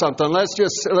Kumbaya or something, let's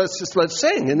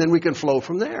sing, and then we can flow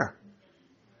from there.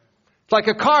 It's like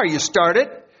a car. You start it,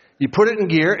 you put it in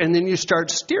gear, and then you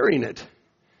start steering it.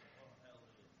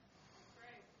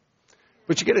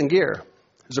 But you get in gear.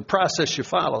 There's a process you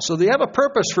follow. So they have a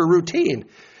purpose for routine.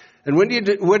 And when do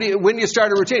you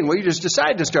start a routine? Well, you just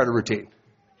decide to start a routine.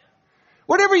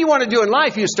 Whatever you want to do in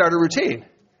life, you start a routine.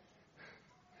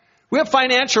 We have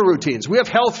financial routines. We have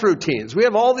health routines. We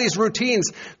have all these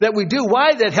routines that we do.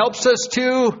 Why? That helps us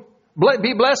to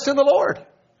be blessed in the Lord.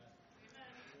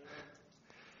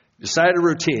 Decide a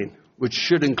routine, which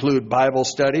should include Bible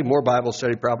study, more Bible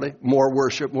study probably, more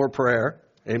worship, more prayer.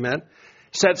 Amen.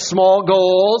 Set small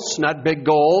goals, not big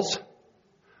goals.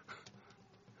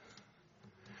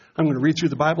 I'm going to read through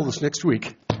the Bible this next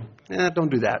week. Don't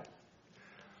do that.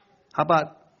 How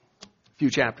about a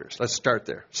few chapters? Let's start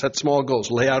there. Set small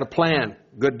goals. Lay out a plan.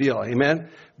 Good deal. Amen.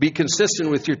 Be consistent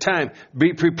with your time.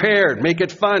 Be prepared. Make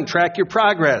it fun. Track your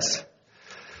progress.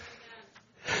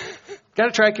 Got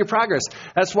to track your progress.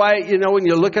 That's why, when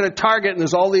you look at a target and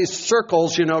there's all these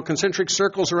circles, concentric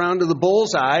circles around to the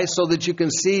bullseye so that you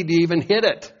can see, do you even hit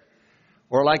it?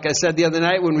 Or like I said the other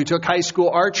night when we took high school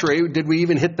archery, did we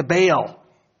even hit the bail?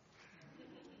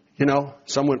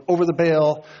 Some went over the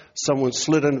bail, someone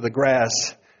slid under the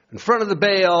grass in front of the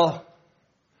bail,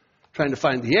 trying to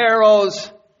find the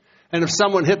arrows. And if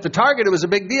someone hit the target, it was a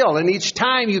big deal. And each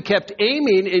time you kept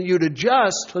aiming and you'd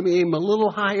adjust, let me aim a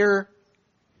little higher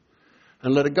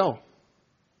and let it go.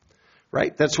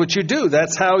 Right? That's what you do.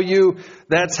 That's how you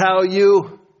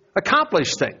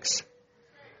accomplish things.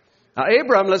 Now,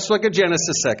 Abram, let's look at Genesis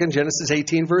a second. Genesis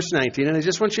 18, verse 19. And I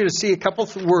just want you to see a couple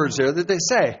of words there that they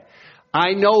say.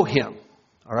 I know him.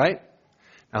 All right?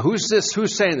 Now, who's this?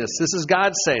 Who's saying this? This is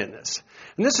God saying this.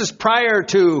 And this is prior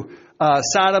to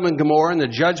Sodom and Gomorrah and the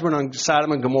judgment on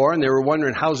Sodom and Gomorrah. And they were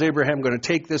wondering, how's Abraham going to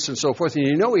take this and so forth. And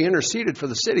he interceded for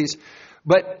the cities.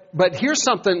 But here's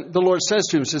something the Lord says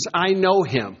to him. He says, I know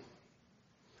him.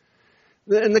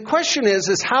 And the question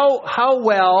is how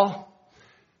well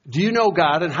do you know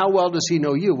God and how well does He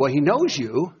know you? Well, He knows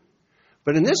you.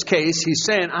 But in this case, He's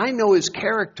saying, I know His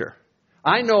character.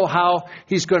 I know how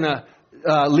He's going to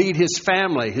lead His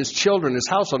family, His children, His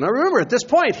household. Now remember, at this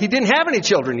point, He didn't have any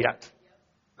children yet.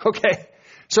 Okay?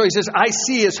 So He says, I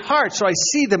see His heart. So I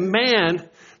see the man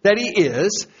that He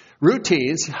is.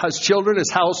 Routines, His children,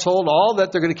 His household, all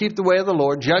that. They're going to keep the way of the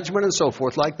Lord, judgment and so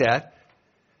forth like that.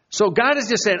 So God is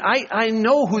just saying, I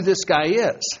know who this guy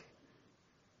is.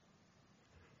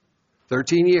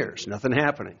 13 years, nothing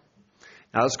happening.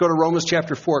 Now let's go to Romans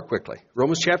chapter 4 quickly.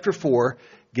 Romans chapter 4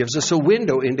 gives us a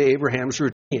window into Abraham's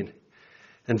routine.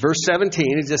 In verse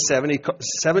 17,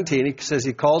 he says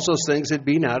he calls those things that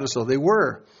be not as though they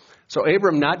were. So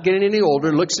Abram, not getting any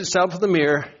older, looks himself in the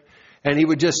mirror, and he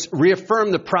would just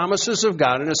reaffirm the promises of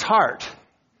God in his heart.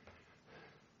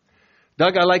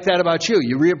 Doug, I like that about you.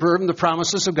 You reaffirm the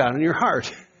promises of God in your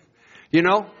heart. You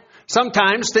know,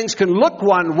 sometimes things can look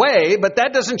one way, but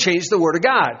that doesn't change the Word of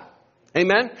God.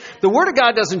 Amen? The Word of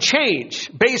God doesn't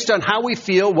change based on how we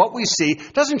feel, what we see.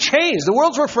 It doesn't change. The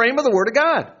world's reframed by the Word of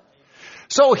God.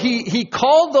 So he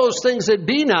called those things that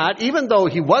be not, even though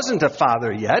he wasn't a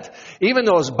father yet, even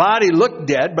though his body looked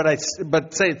dead,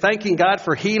 but thanking God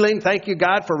for healing, thank you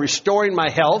God for restoring my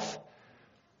health.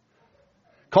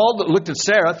 Looked at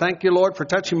Sarah, thank you Lord for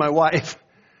touching my wife.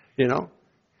 You know,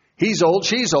 he's old,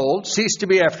 she's old, cease to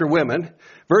be after women.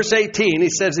 Verse 18, he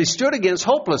says he stood against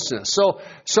hopelessness.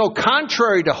 So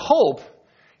contrary to hope,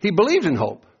 he believed in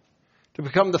hope. To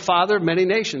become the father of many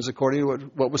nations, according to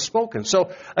what was spoken.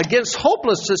 So against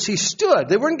hopelessness, he stood.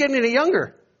 They weren't getting any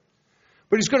younger.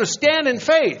 But he's going to stand in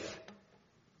faith.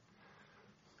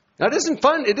 Now, it isn't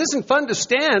fun. It isn't fun to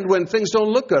stand when things don't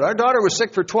look good. Our daughter was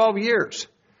sick for 12 years.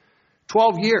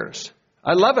 12 years.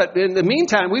 I love it. In the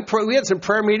meantime, we had some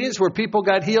prayer meetings where people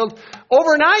got healed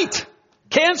overnight.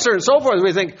 Cancer and so forth.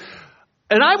 We think,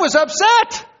 and I was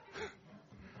upset.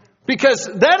 Because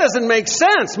that doesn't make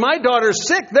sense. My daughter's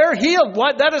sick. They're healed.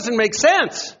 What? That doesn't make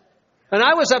sense. And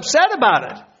I was upset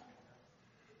about it.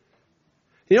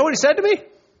 You know what he said to me?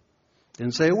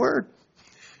 Didn't say a word.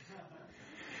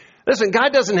 Listen,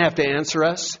 God doesn't have to answer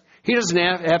us. He doesn't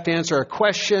have to answer our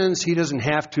questions. He doesn't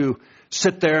have to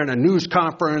sit there in a news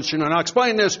conference, now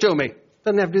explain this to me.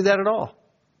 Doesn't have to do that at all.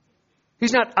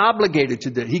 He's not obligated to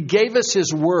do it. He gave us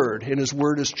His Word, and His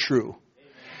Word is true.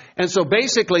 And so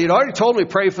basically, He'd already told me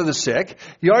pray for the sick.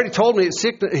 He already told me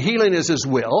healing is His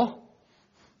will.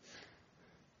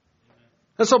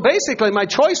 And so basically, my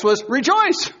choice was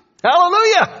rejoice.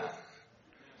 Hallelujah.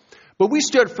 But we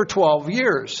stood for 12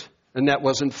 years, and that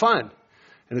wasn't fun.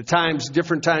 And at times,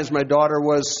 different times, my daughter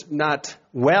was not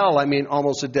well. I mean,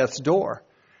 almost at death's door.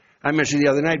 I mentioned the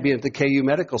other night being at the KU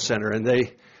Medical Center, and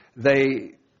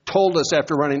they told us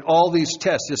after running all these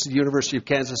tests, this is the University of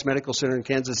Kansas Medical Center in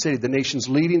Kansas City, the nation's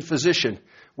leading physician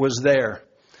was there.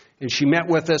 And she met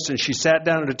with us and she sat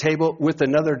down at a table with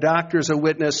another doctor as a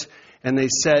witness. And they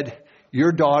said,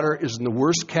 your daughter is in the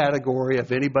worst category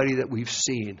of anybody that we've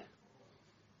seen.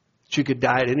 She could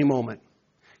die at any moment.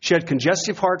 She had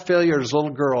congestive heart failure as a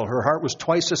little girl. Her heart was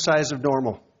twice the size of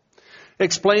normal.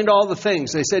 Explained all the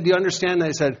things. They said, do you understand?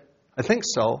 They said, I think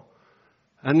so.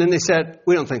 And then they said,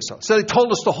 we don't think so. So they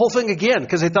told us the whole thing again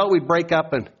because they thought we'd break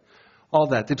up and all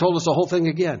that. They told us the whole thing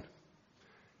again.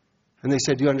 And they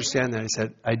said, do you understand that? I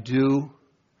said, I do.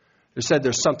 They said,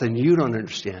 there's something you don't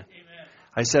understand. Amen.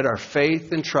 I said, our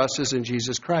faith and trust is in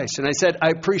Jesus Christ. And I said, I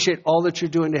appreciate all that you're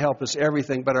doing to help us,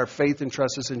 everything, but our faith and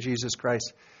trust is in Jesus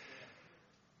Christ.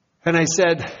 And they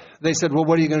said, well,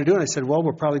 what are you going to do? And I said, well,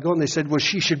 we're probably going. They said, well,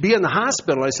 she should be in the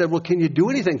hospital. I said, well, can you do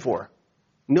anything for her?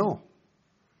 No.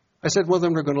 I said, well,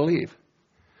 then we're going to leave.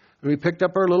 And we picked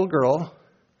up our little girl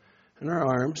in our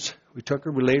arms. We took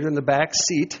her, we laid her in the back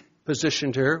seat,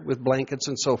 positioned her with blankets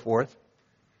and so forth.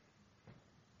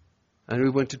 And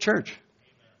we went to church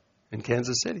in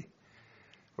Kansas City,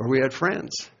 where we had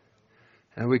friends.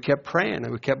 And we kept praying,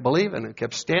 and we kept believing, and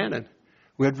kept standing.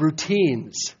 We had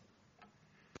routines,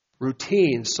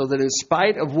 so that in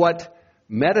spite of what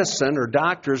medicine or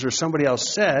doctors or somebody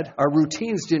else said, our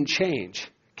routines didn't change.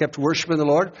 Kept worshiping the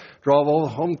Lord. Drove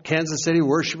home to Kansas City,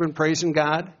 worshiping, praising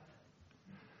God.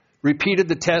 Repeated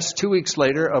the test 2 weeks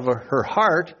later of her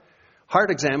heart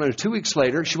exam. And 2 weeks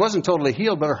later, she wasn't totally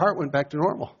healed, but her heart went back to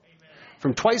normal. Amen.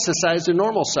 From twice the size to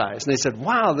normal size. And they said,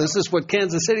 wow, this is what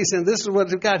Kansas City said. This is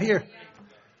what it got here.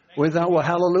 We thought, well,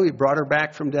 hallelujah. Brought her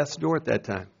back from death's door at that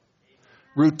time.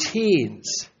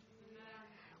 Routines.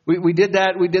 We did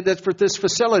that. We did that for this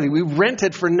facility. We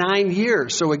rented for 9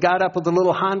 years. So we got up with a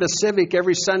little Honda Civic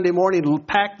every Sunday morning,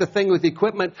 packed the thing with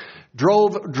equipment,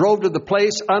 drove to the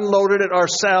place, unloaded it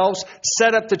ourselves,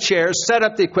 set up the chairs, set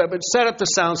up the equipment, set up the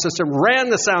sound system, ran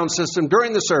the sound system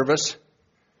during the service.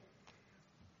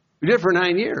 We did it for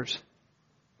 9 years.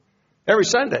 Every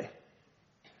Sunday.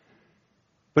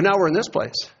 But now we're in this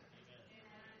place.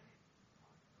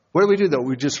 What do we do, though?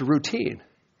 We just routine.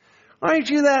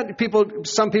 Aren't you that?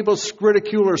 Some people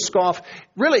ridicule or scoff.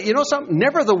 Really, you know something?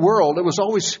 Never the world. It was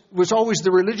always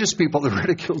the religious people that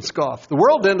ridicule and scoff. The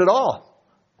world didn't at all.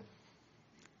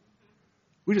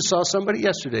 We just saw somebody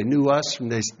yesterday, knew us,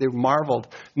 and they marveled,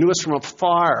 knew us from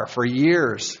afar for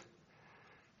years.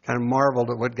 Kind of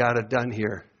marveled at what God had done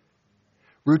here.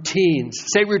 Routines.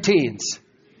 Say routines.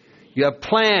 You have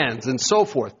plans and so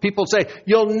forth. People say,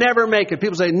 you'll never make it.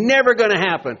 People say, never going to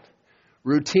happen.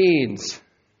 Routines.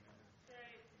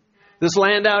 This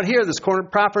land out here, this corner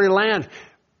property land,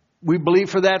 we believed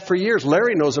for that for years.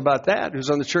 Larry knows about that, who's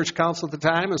on the church council at the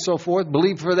time and so forth.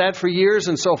 Believed for that for years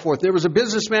and so forth. There was a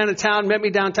businessman in town, met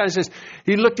me downtown,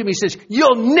 he looked at me and says,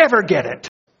 you'll never get it.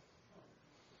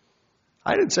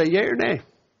 I didn't say yay or nay. I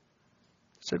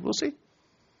said, we'll see.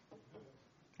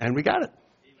 And we got it.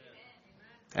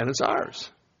 And it's ours.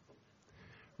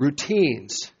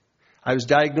 Routines. I was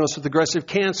diagnosed with aggressive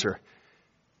cancer.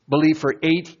 Believed for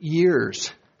 8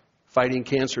 years. Fighting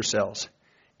cancer cells.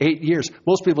 8 years.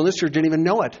 Most people in this church didn't even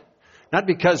know it. Not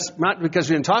because we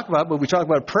didn't talk about it, but we talked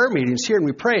about prayer meetings here and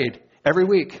we prayed every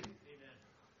week. Amen.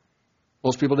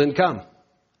 Most people didn't come.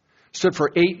 Stood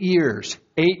for 8 years.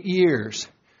 8 years.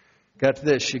 Got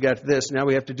this, you got this. Now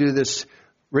we have to do this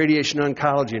radiation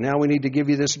oncology. Now we need to give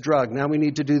you this drug. Now we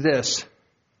need to do this.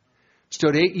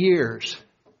 Stood 8 years.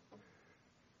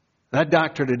 That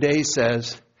doctor today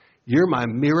says, you're my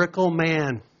miracle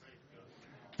man.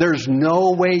 There's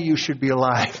no way you should be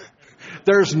alive.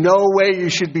 There's no way you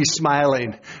should be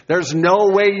smiling. There's no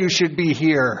way you should be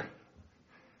here.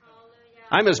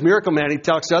 I'm his miracle man. He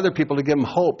talks to other people to give them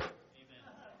hope.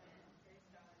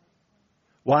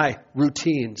 Why?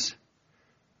 Routines.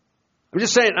 I'm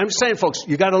just saying, folks,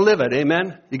 you got to live it.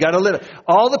 Amen? You got to live it.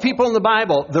 All the people in the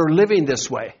Bible, they're living this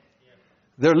way.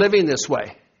 They're living this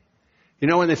way. You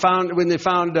know, when they found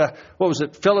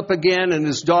Philip again and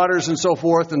his daughters and so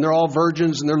forth, and they're all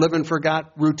virgins and they're living for God,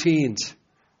 routines.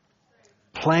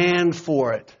 Plan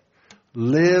for it.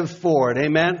 Live for it.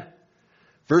 Amen?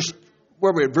 Verse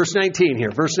 19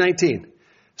 here. Verse 19.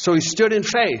 So he stood in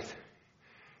faith,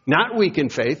 not weak in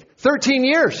faith, 13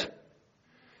 years.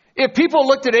 If people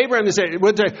looked at Abraham and said,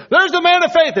 there's the man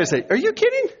of faith, they say, are you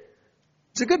kidding?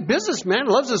 He's a good businessman,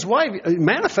 loves his wife. A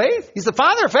man of faith? He's the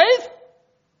father of faith?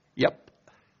 Yep.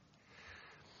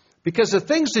 Because the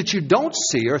things that you don't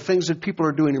see are things that people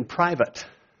are doing in private.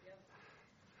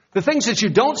 The things that you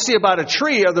don't see about a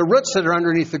tree are the roots that are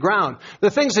underneath the ground. The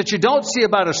things that you don't see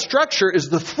about a structure is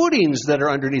the footings that are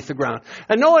underneath the ground.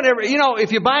 And no one ever,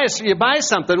 if you buy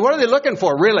something, what are they looking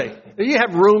for, really? You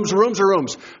have rooms. They're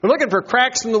looking for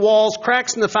cracks in the walls,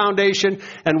 cracks in the foundation,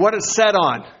 and what it's set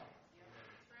on.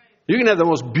 You can have the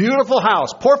most beautiful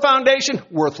house. Poor foundation,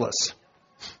 worthless.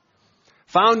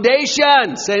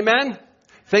 Foundations, amen?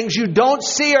 Things you don't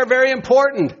see are very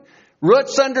important.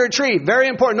 Roots under a tree, very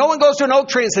important. No one goes to an oak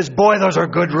tree and says, boy, those are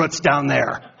good roots down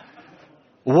there.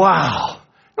 Wow.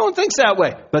 No one thinks that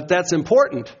way, but that's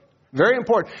important. Very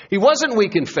important. He wasn't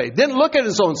weak in faith. Didn't look at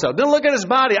his own self. Didn't look at his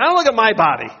body. I don't look at my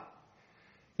body.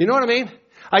 You know what I mean?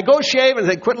 I go shave and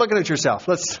say, quit looking at yourself.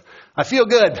 I feel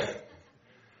good.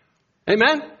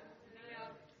 Amen?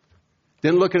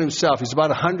 Didn't look at himself. He's about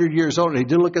 100 years old. And he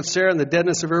didn't look at Sarah and the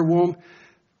deadness of her womb.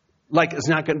 Like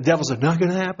the devil's not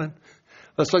going to happen.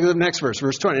 Let's look at the next verse,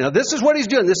 verse 20. Now, this is what he's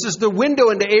doing. This is the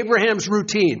window into Abraham's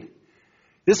routine.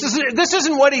 This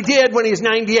isn't what he did when he was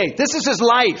 98. This is his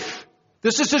life.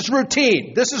 This is his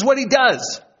routine. This is what he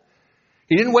does.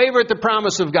 He didn't waver at the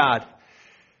promise of God.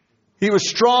 He was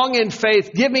strong in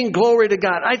faith, giving glory to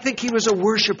God. I think he was a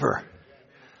worshiper.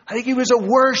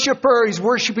 He's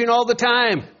worshiping all the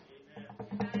time.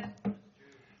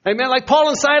 Amen. Like Paul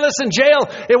and Silas in jail.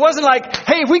 It wasn't like,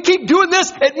 hey, if we keep doing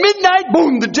this at midnight,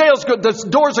 boom, the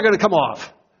doors are going to come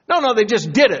off. No, they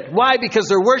just did it. Why? Because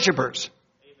they're worshipers.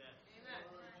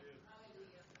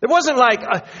 It wasn't like,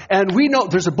 and we know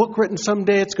there's a book written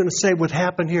someday, it's going to say what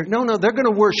happened here. No, they're going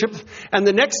to worship. And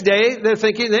the next day, they're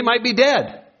thinking they might be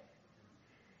dead.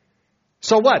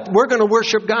 So what? We're going to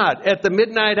worship God at the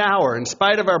midnight hour. In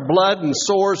spite of our blood and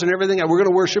sores and everything, we're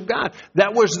going to worship God.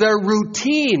 That was their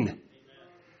routine.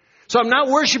 So I'm not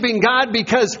worshiping God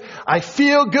because I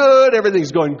feel good,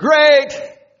 everything's going great.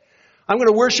 I'm going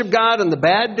to worship God on the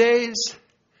bad days,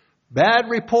 bad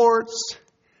reports,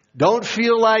 don't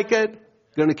feel like it,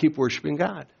 going to keep worshiping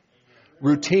God.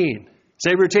 Routine.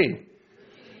 Say routine.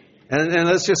 And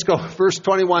let's just go. Verse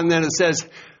 21 then it says,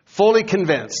 fully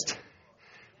convinced.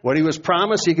 What he was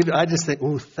promised, I just think,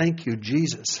 oh, thank you,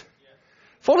 Jesus.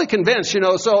 Fully convinced,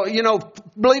 so,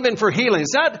 believing for healing.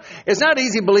 It's not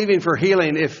easy believing for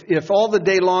healing if all the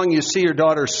day long you see your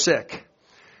daughter sick.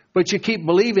 But you keep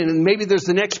believing, and maybe there's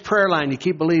the next prayer line. You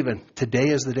keep believing. Today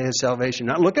is the day of salvation.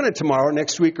 Not looking at tomorrow,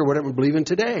 next week, or whatever. Believing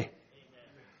today.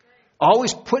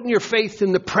 Always putting your faith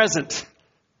in the present.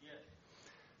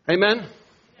 Amen?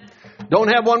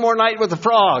 Don't have one more night with the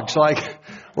frogs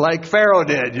like Pharaoh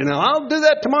did. I'll do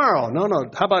that tomorrow. No.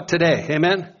 How about today?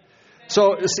 Amen?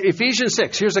 So Ephesians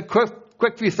 6. Here's a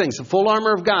quick few things. The full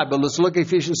armor of God. But let's look at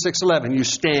Ephesians 6:11. You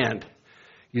stand.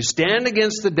 You stand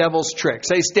against the devil's trick.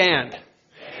 Say stand.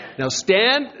 Now,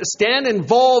 stand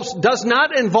does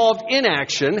not involve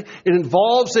inaction. It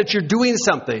involves that you're doing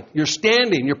something. You're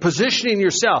standing. You're positioning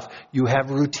yourself. You have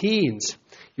routines.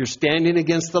 You're standing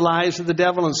against the lies of the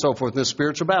devil and so forth in the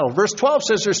spiritual battle. Verse 12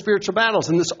 says there's spiritual battles,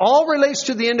 and this all relates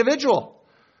to the individual.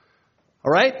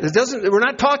 All right? We're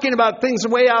not talking about things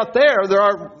way out there.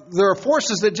 There are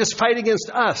forces that just fight against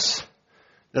us.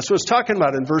 That's what it's talking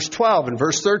about in verse 12. In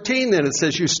verse 13, then, it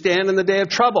says you stand in the day of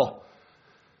trouble.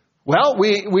 Well,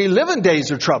 we live in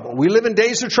days of trouble. We live in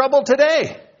days of trouble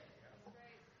today.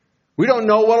 We don't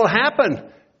know what will happen.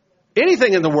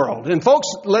 Anything in the world. And folks,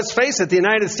 let's face it, the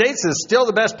United States is still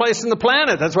the best place on the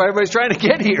planet. That's why everybody's trying to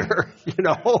get here,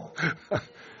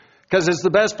 because it's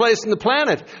the best place on the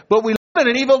planet. But we live in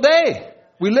an evil day.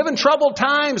 We live in troubled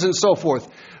times and so forth.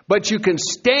 But you can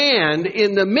stand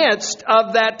in the midst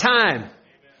of that time.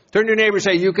 Turn to your neighbor and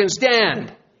say, you can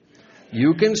stand.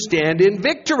 You can stand in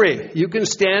victory. You can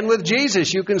stand with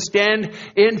Jesus. You can stand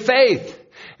in faith.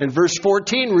 And verse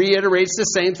 14 reiterates the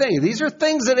same thing. These are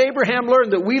things that Abraham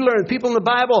learned, that we learned, people in the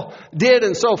Bible did,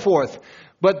 and so forth.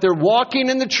 But they're walking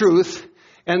in the truth,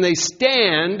 and they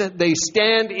stand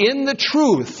in the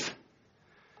truth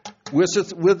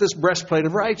with this breastplate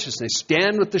of righteousness. They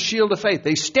stand with the shield of faith.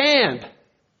 They stand.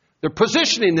 They're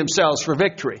positioning themselves for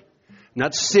victory. I'm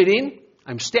not sitting,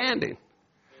 I'm standing.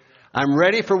 I'm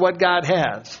ready for what God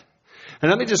has. And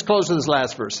let me just close with this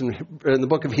last verse in the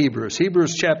book of Hebrews.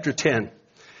 Hebrews chapter 10.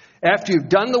 After you've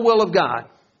done the will of God,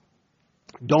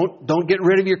 don't get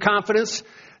rid of your confidence.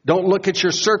 Don't look at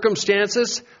your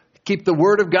circumstances. Keep the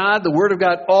Word of God. The Word of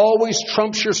God always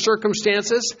trumps your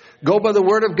circumstances. Go by the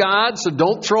Word of God. So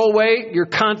don't throw away your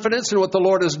confidence in what the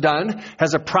Lord has done.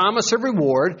 Has a promise of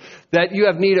reward, that you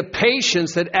have need of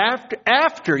patience, that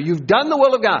after you've done the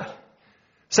will of God.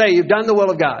 Say, you've done the will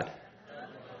of God.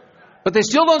 But they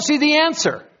still don't see the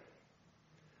answer.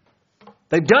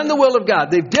 They've done the will of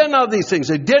God. They've done all these things.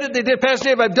 They did. Pastor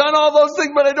Dave, I've done all those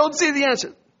things, but I don't see the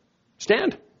answer.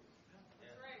 Stand.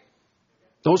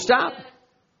 Don't stop.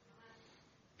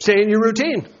 Stay in your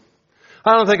routine.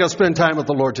 I don't think I'll spend time with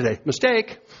the Lord today.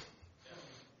 Mistake.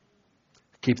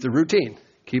 Keep the routine.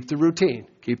 Keep the routine.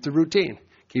 Keep the routine.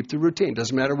 Keep the routine.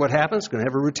 Doesn't matter what happens, going to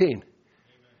have a routine.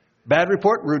 Bad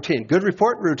report, routine. Good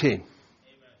report, routine.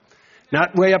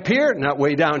 Not way up here, not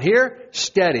way down here.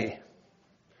 Steady.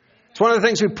 It's one of the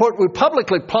things we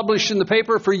publicly published in the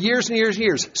paper for years and years and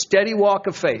years. Steady walk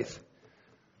of faith.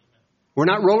 We're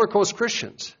not roller coaster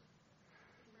Christians.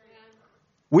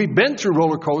 We've been through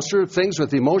roller coaster things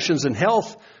with emotions and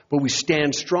health, but we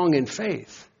stand strong in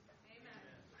faith.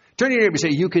 Turn to your neighbor and say,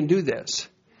 you can do this.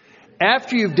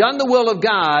 After you've done the will of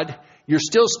God, you're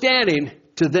still standing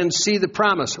to then see the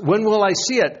promise. When will I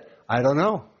see it? I don't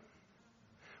know.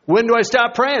 When do I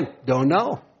stop praying? Don't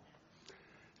know.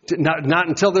 Not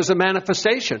until there's a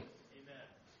manifestation.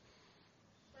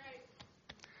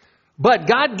 But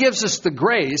God gives us the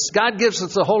grace. God gives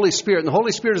us the Holy Spirit. And the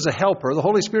Holy Spirit is a helper. The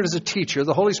Holy Spirit is a teacher.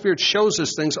 The Holy Spirit shows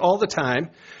us things all the time.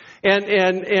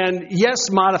 And yes,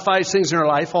 modifies things in our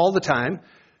life all the time.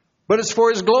 But it's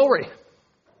for His glory.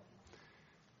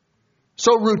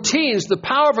 So routines, the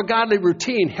power of a godly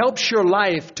routine helps your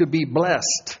life to be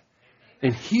blessed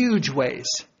in huge ways.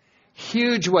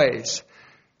 Huge ways.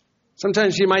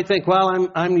 Sometimes you might think, well,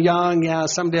 I'm young. Yeah,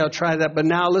 someday I'll try that. But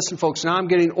now, listen, folks, now I'm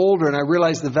getting older and I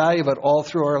realize the value of it all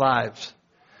through our lives.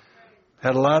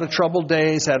 Had a lot of troubled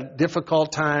days, had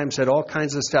difficult times, had all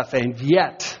kinds of stuff. And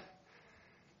yet,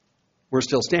 we're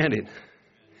still standing.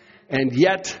 And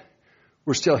yet,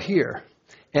 we're still here.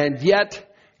 And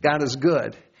yet, God is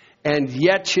good. And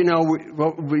yet,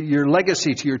 your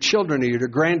legacy to your children or your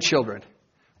grandchildren.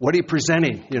 What are you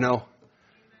presenting,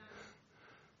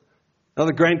 Now,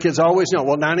 the grandkids always know,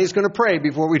 well, Nani's going to pray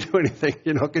before we do anything.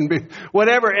 It can be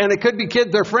whatever. And it could be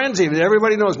their friends even.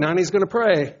 Everybody knows Nani's going to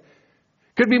pray.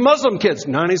 Could be Muslim kids.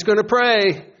 Nani's going to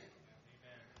pray.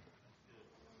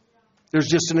 There's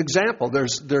just an example.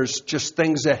 There's just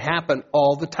things that happen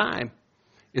all the time.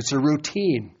 It's a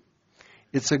routine.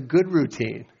 It's a good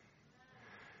routine.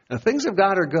 The things of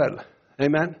God are good.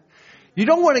 Amen? You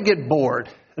don't want to get bored.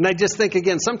 And I just think,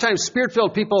 again, sometimes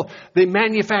Spirit-filled people, they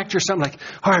manufacture something like,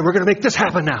 all right, we're going to make this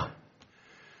happen now.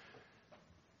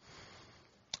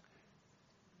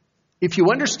 If you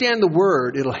understand the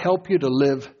Word, it'll help you to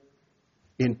live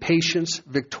in patience,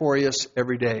 victorious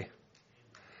every day.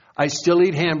 I still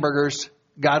eat hamburgers.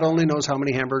 God only knows how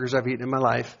many hamburgers I've eaten in my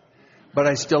life. But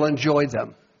I still enjoy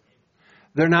them.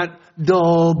 They're not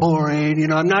dull,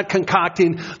 boring. I'm not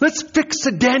concocting, let's fix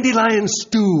a dandelion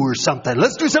stew or something.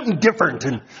 Let's do something different.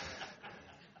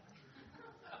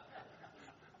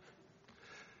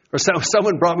 Or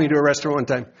someone brought me to a restaurant one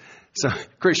time. So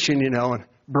Christian, and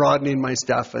broadening my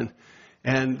stuff.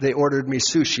 And they ordered me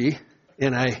sushi.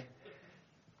 And I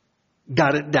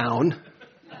got it down.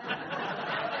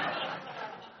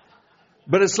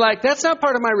 But it's like, that's not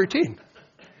part of my routine.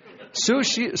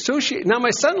 Sushi. Now,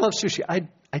 my son loves sushi. I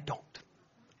don't.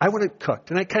 I want it cooked.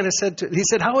 And I kind of he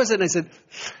said, how is it? And I said,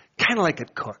 kind of like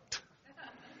it cooked.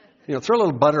 Throw a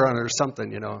little butter on it or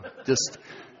something, just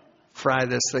fry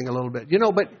this thing a little bit.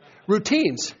 But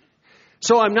routines.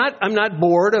 So I'm not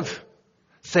bored of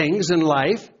things in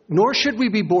life, nor should we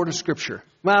be bored of Scripture.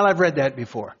 Well, I've read that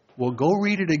before. Well, go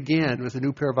read it again with a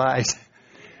new pair of eyes.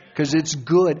 Because it's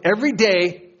good. Every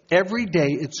day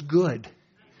it's good.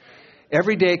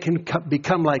 Every day can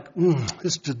become like,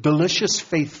 this is delicious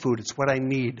faith food. It's what I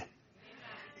need.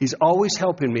 He's always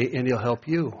helping me, and He'll help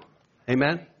you.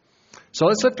 Amen? So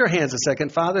let's lift our hands a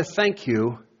second. Father, thank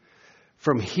you.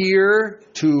 From here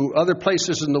to other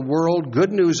places in the world,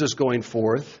 good news is going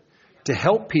forth to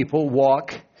help people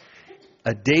walk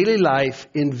a daily life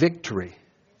in victory.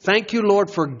 Thank you, Lord,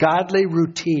 for godly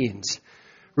routines.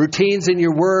 Routines in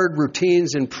your word,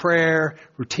 routines in prayer,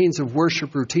 routines of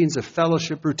worship, routines of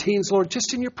fellowship, routines, Lord,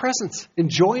 just in your presence,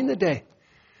 enjoying the day.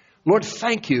 Lord,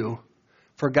 thank you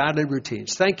for godly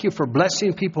routines. Thank you for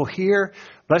blessing people here,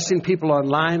 blessing people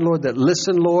online, Lord, that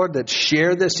listen, Lord, that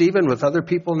share this even with other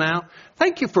people now.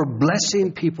 Thank you for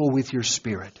blessing people with your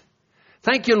Spirit.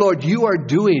 Thank you, Lord, you are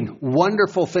doing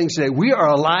wonderful things today. We are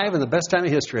alive in the best time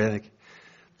of history, I think.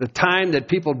 The time that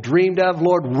people dreamed of,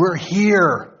 Lord, we're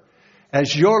here.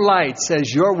 As your lights,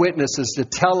 as your witnesses to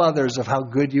tell others of how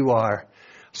good you are.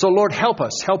 So, Lord, help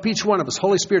us. Help each one of us.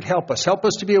 Holy Spirit, help us. Help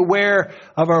us to be aware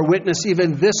of our witness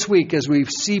even this week as we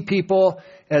see people,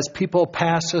 as people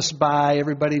pass us by.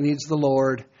 Everybody needs the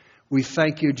Lord. We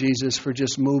thank you, Jesus, for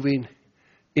just moving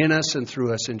in us and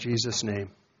through us in Jesus'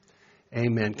 name.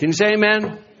 Amen. Can you say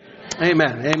amen?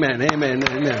 Amen. Amen. Amen.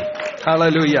 Amen.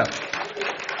 Hallelujah.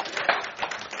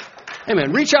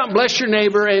 Amen. Reach out and bless your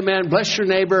neighbor. Amen. Bless your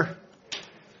neighbor.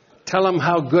 Tell them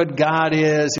how good God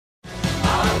is.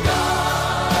 Our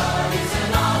God is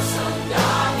an awesome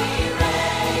God. He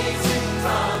reigns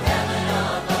from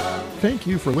heaven above. Thank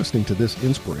you for listening to this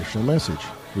inspirational message.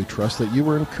 We trust that you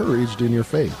were encouraged in your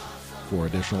faith. For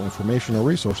additional information or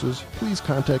resources, please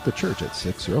contact the church at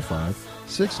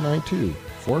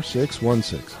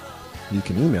 605-692-4616. You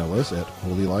can email us at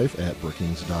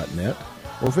holylife@brookings.net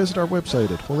or visit our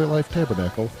website at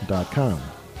holylifetabernacle.com.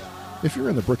 If you're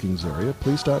in the Brookings area,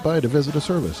 please stop by to visit a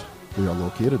service. We are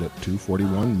located at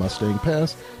 241 Mustang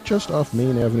Pass, just off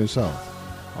Main Avenue South.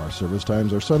 Our service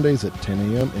times are Sundays at 10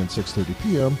 a.m. and 6:30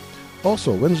 p.m.,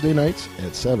 also Wednesday nights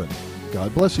at 7.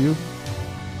 God bless you.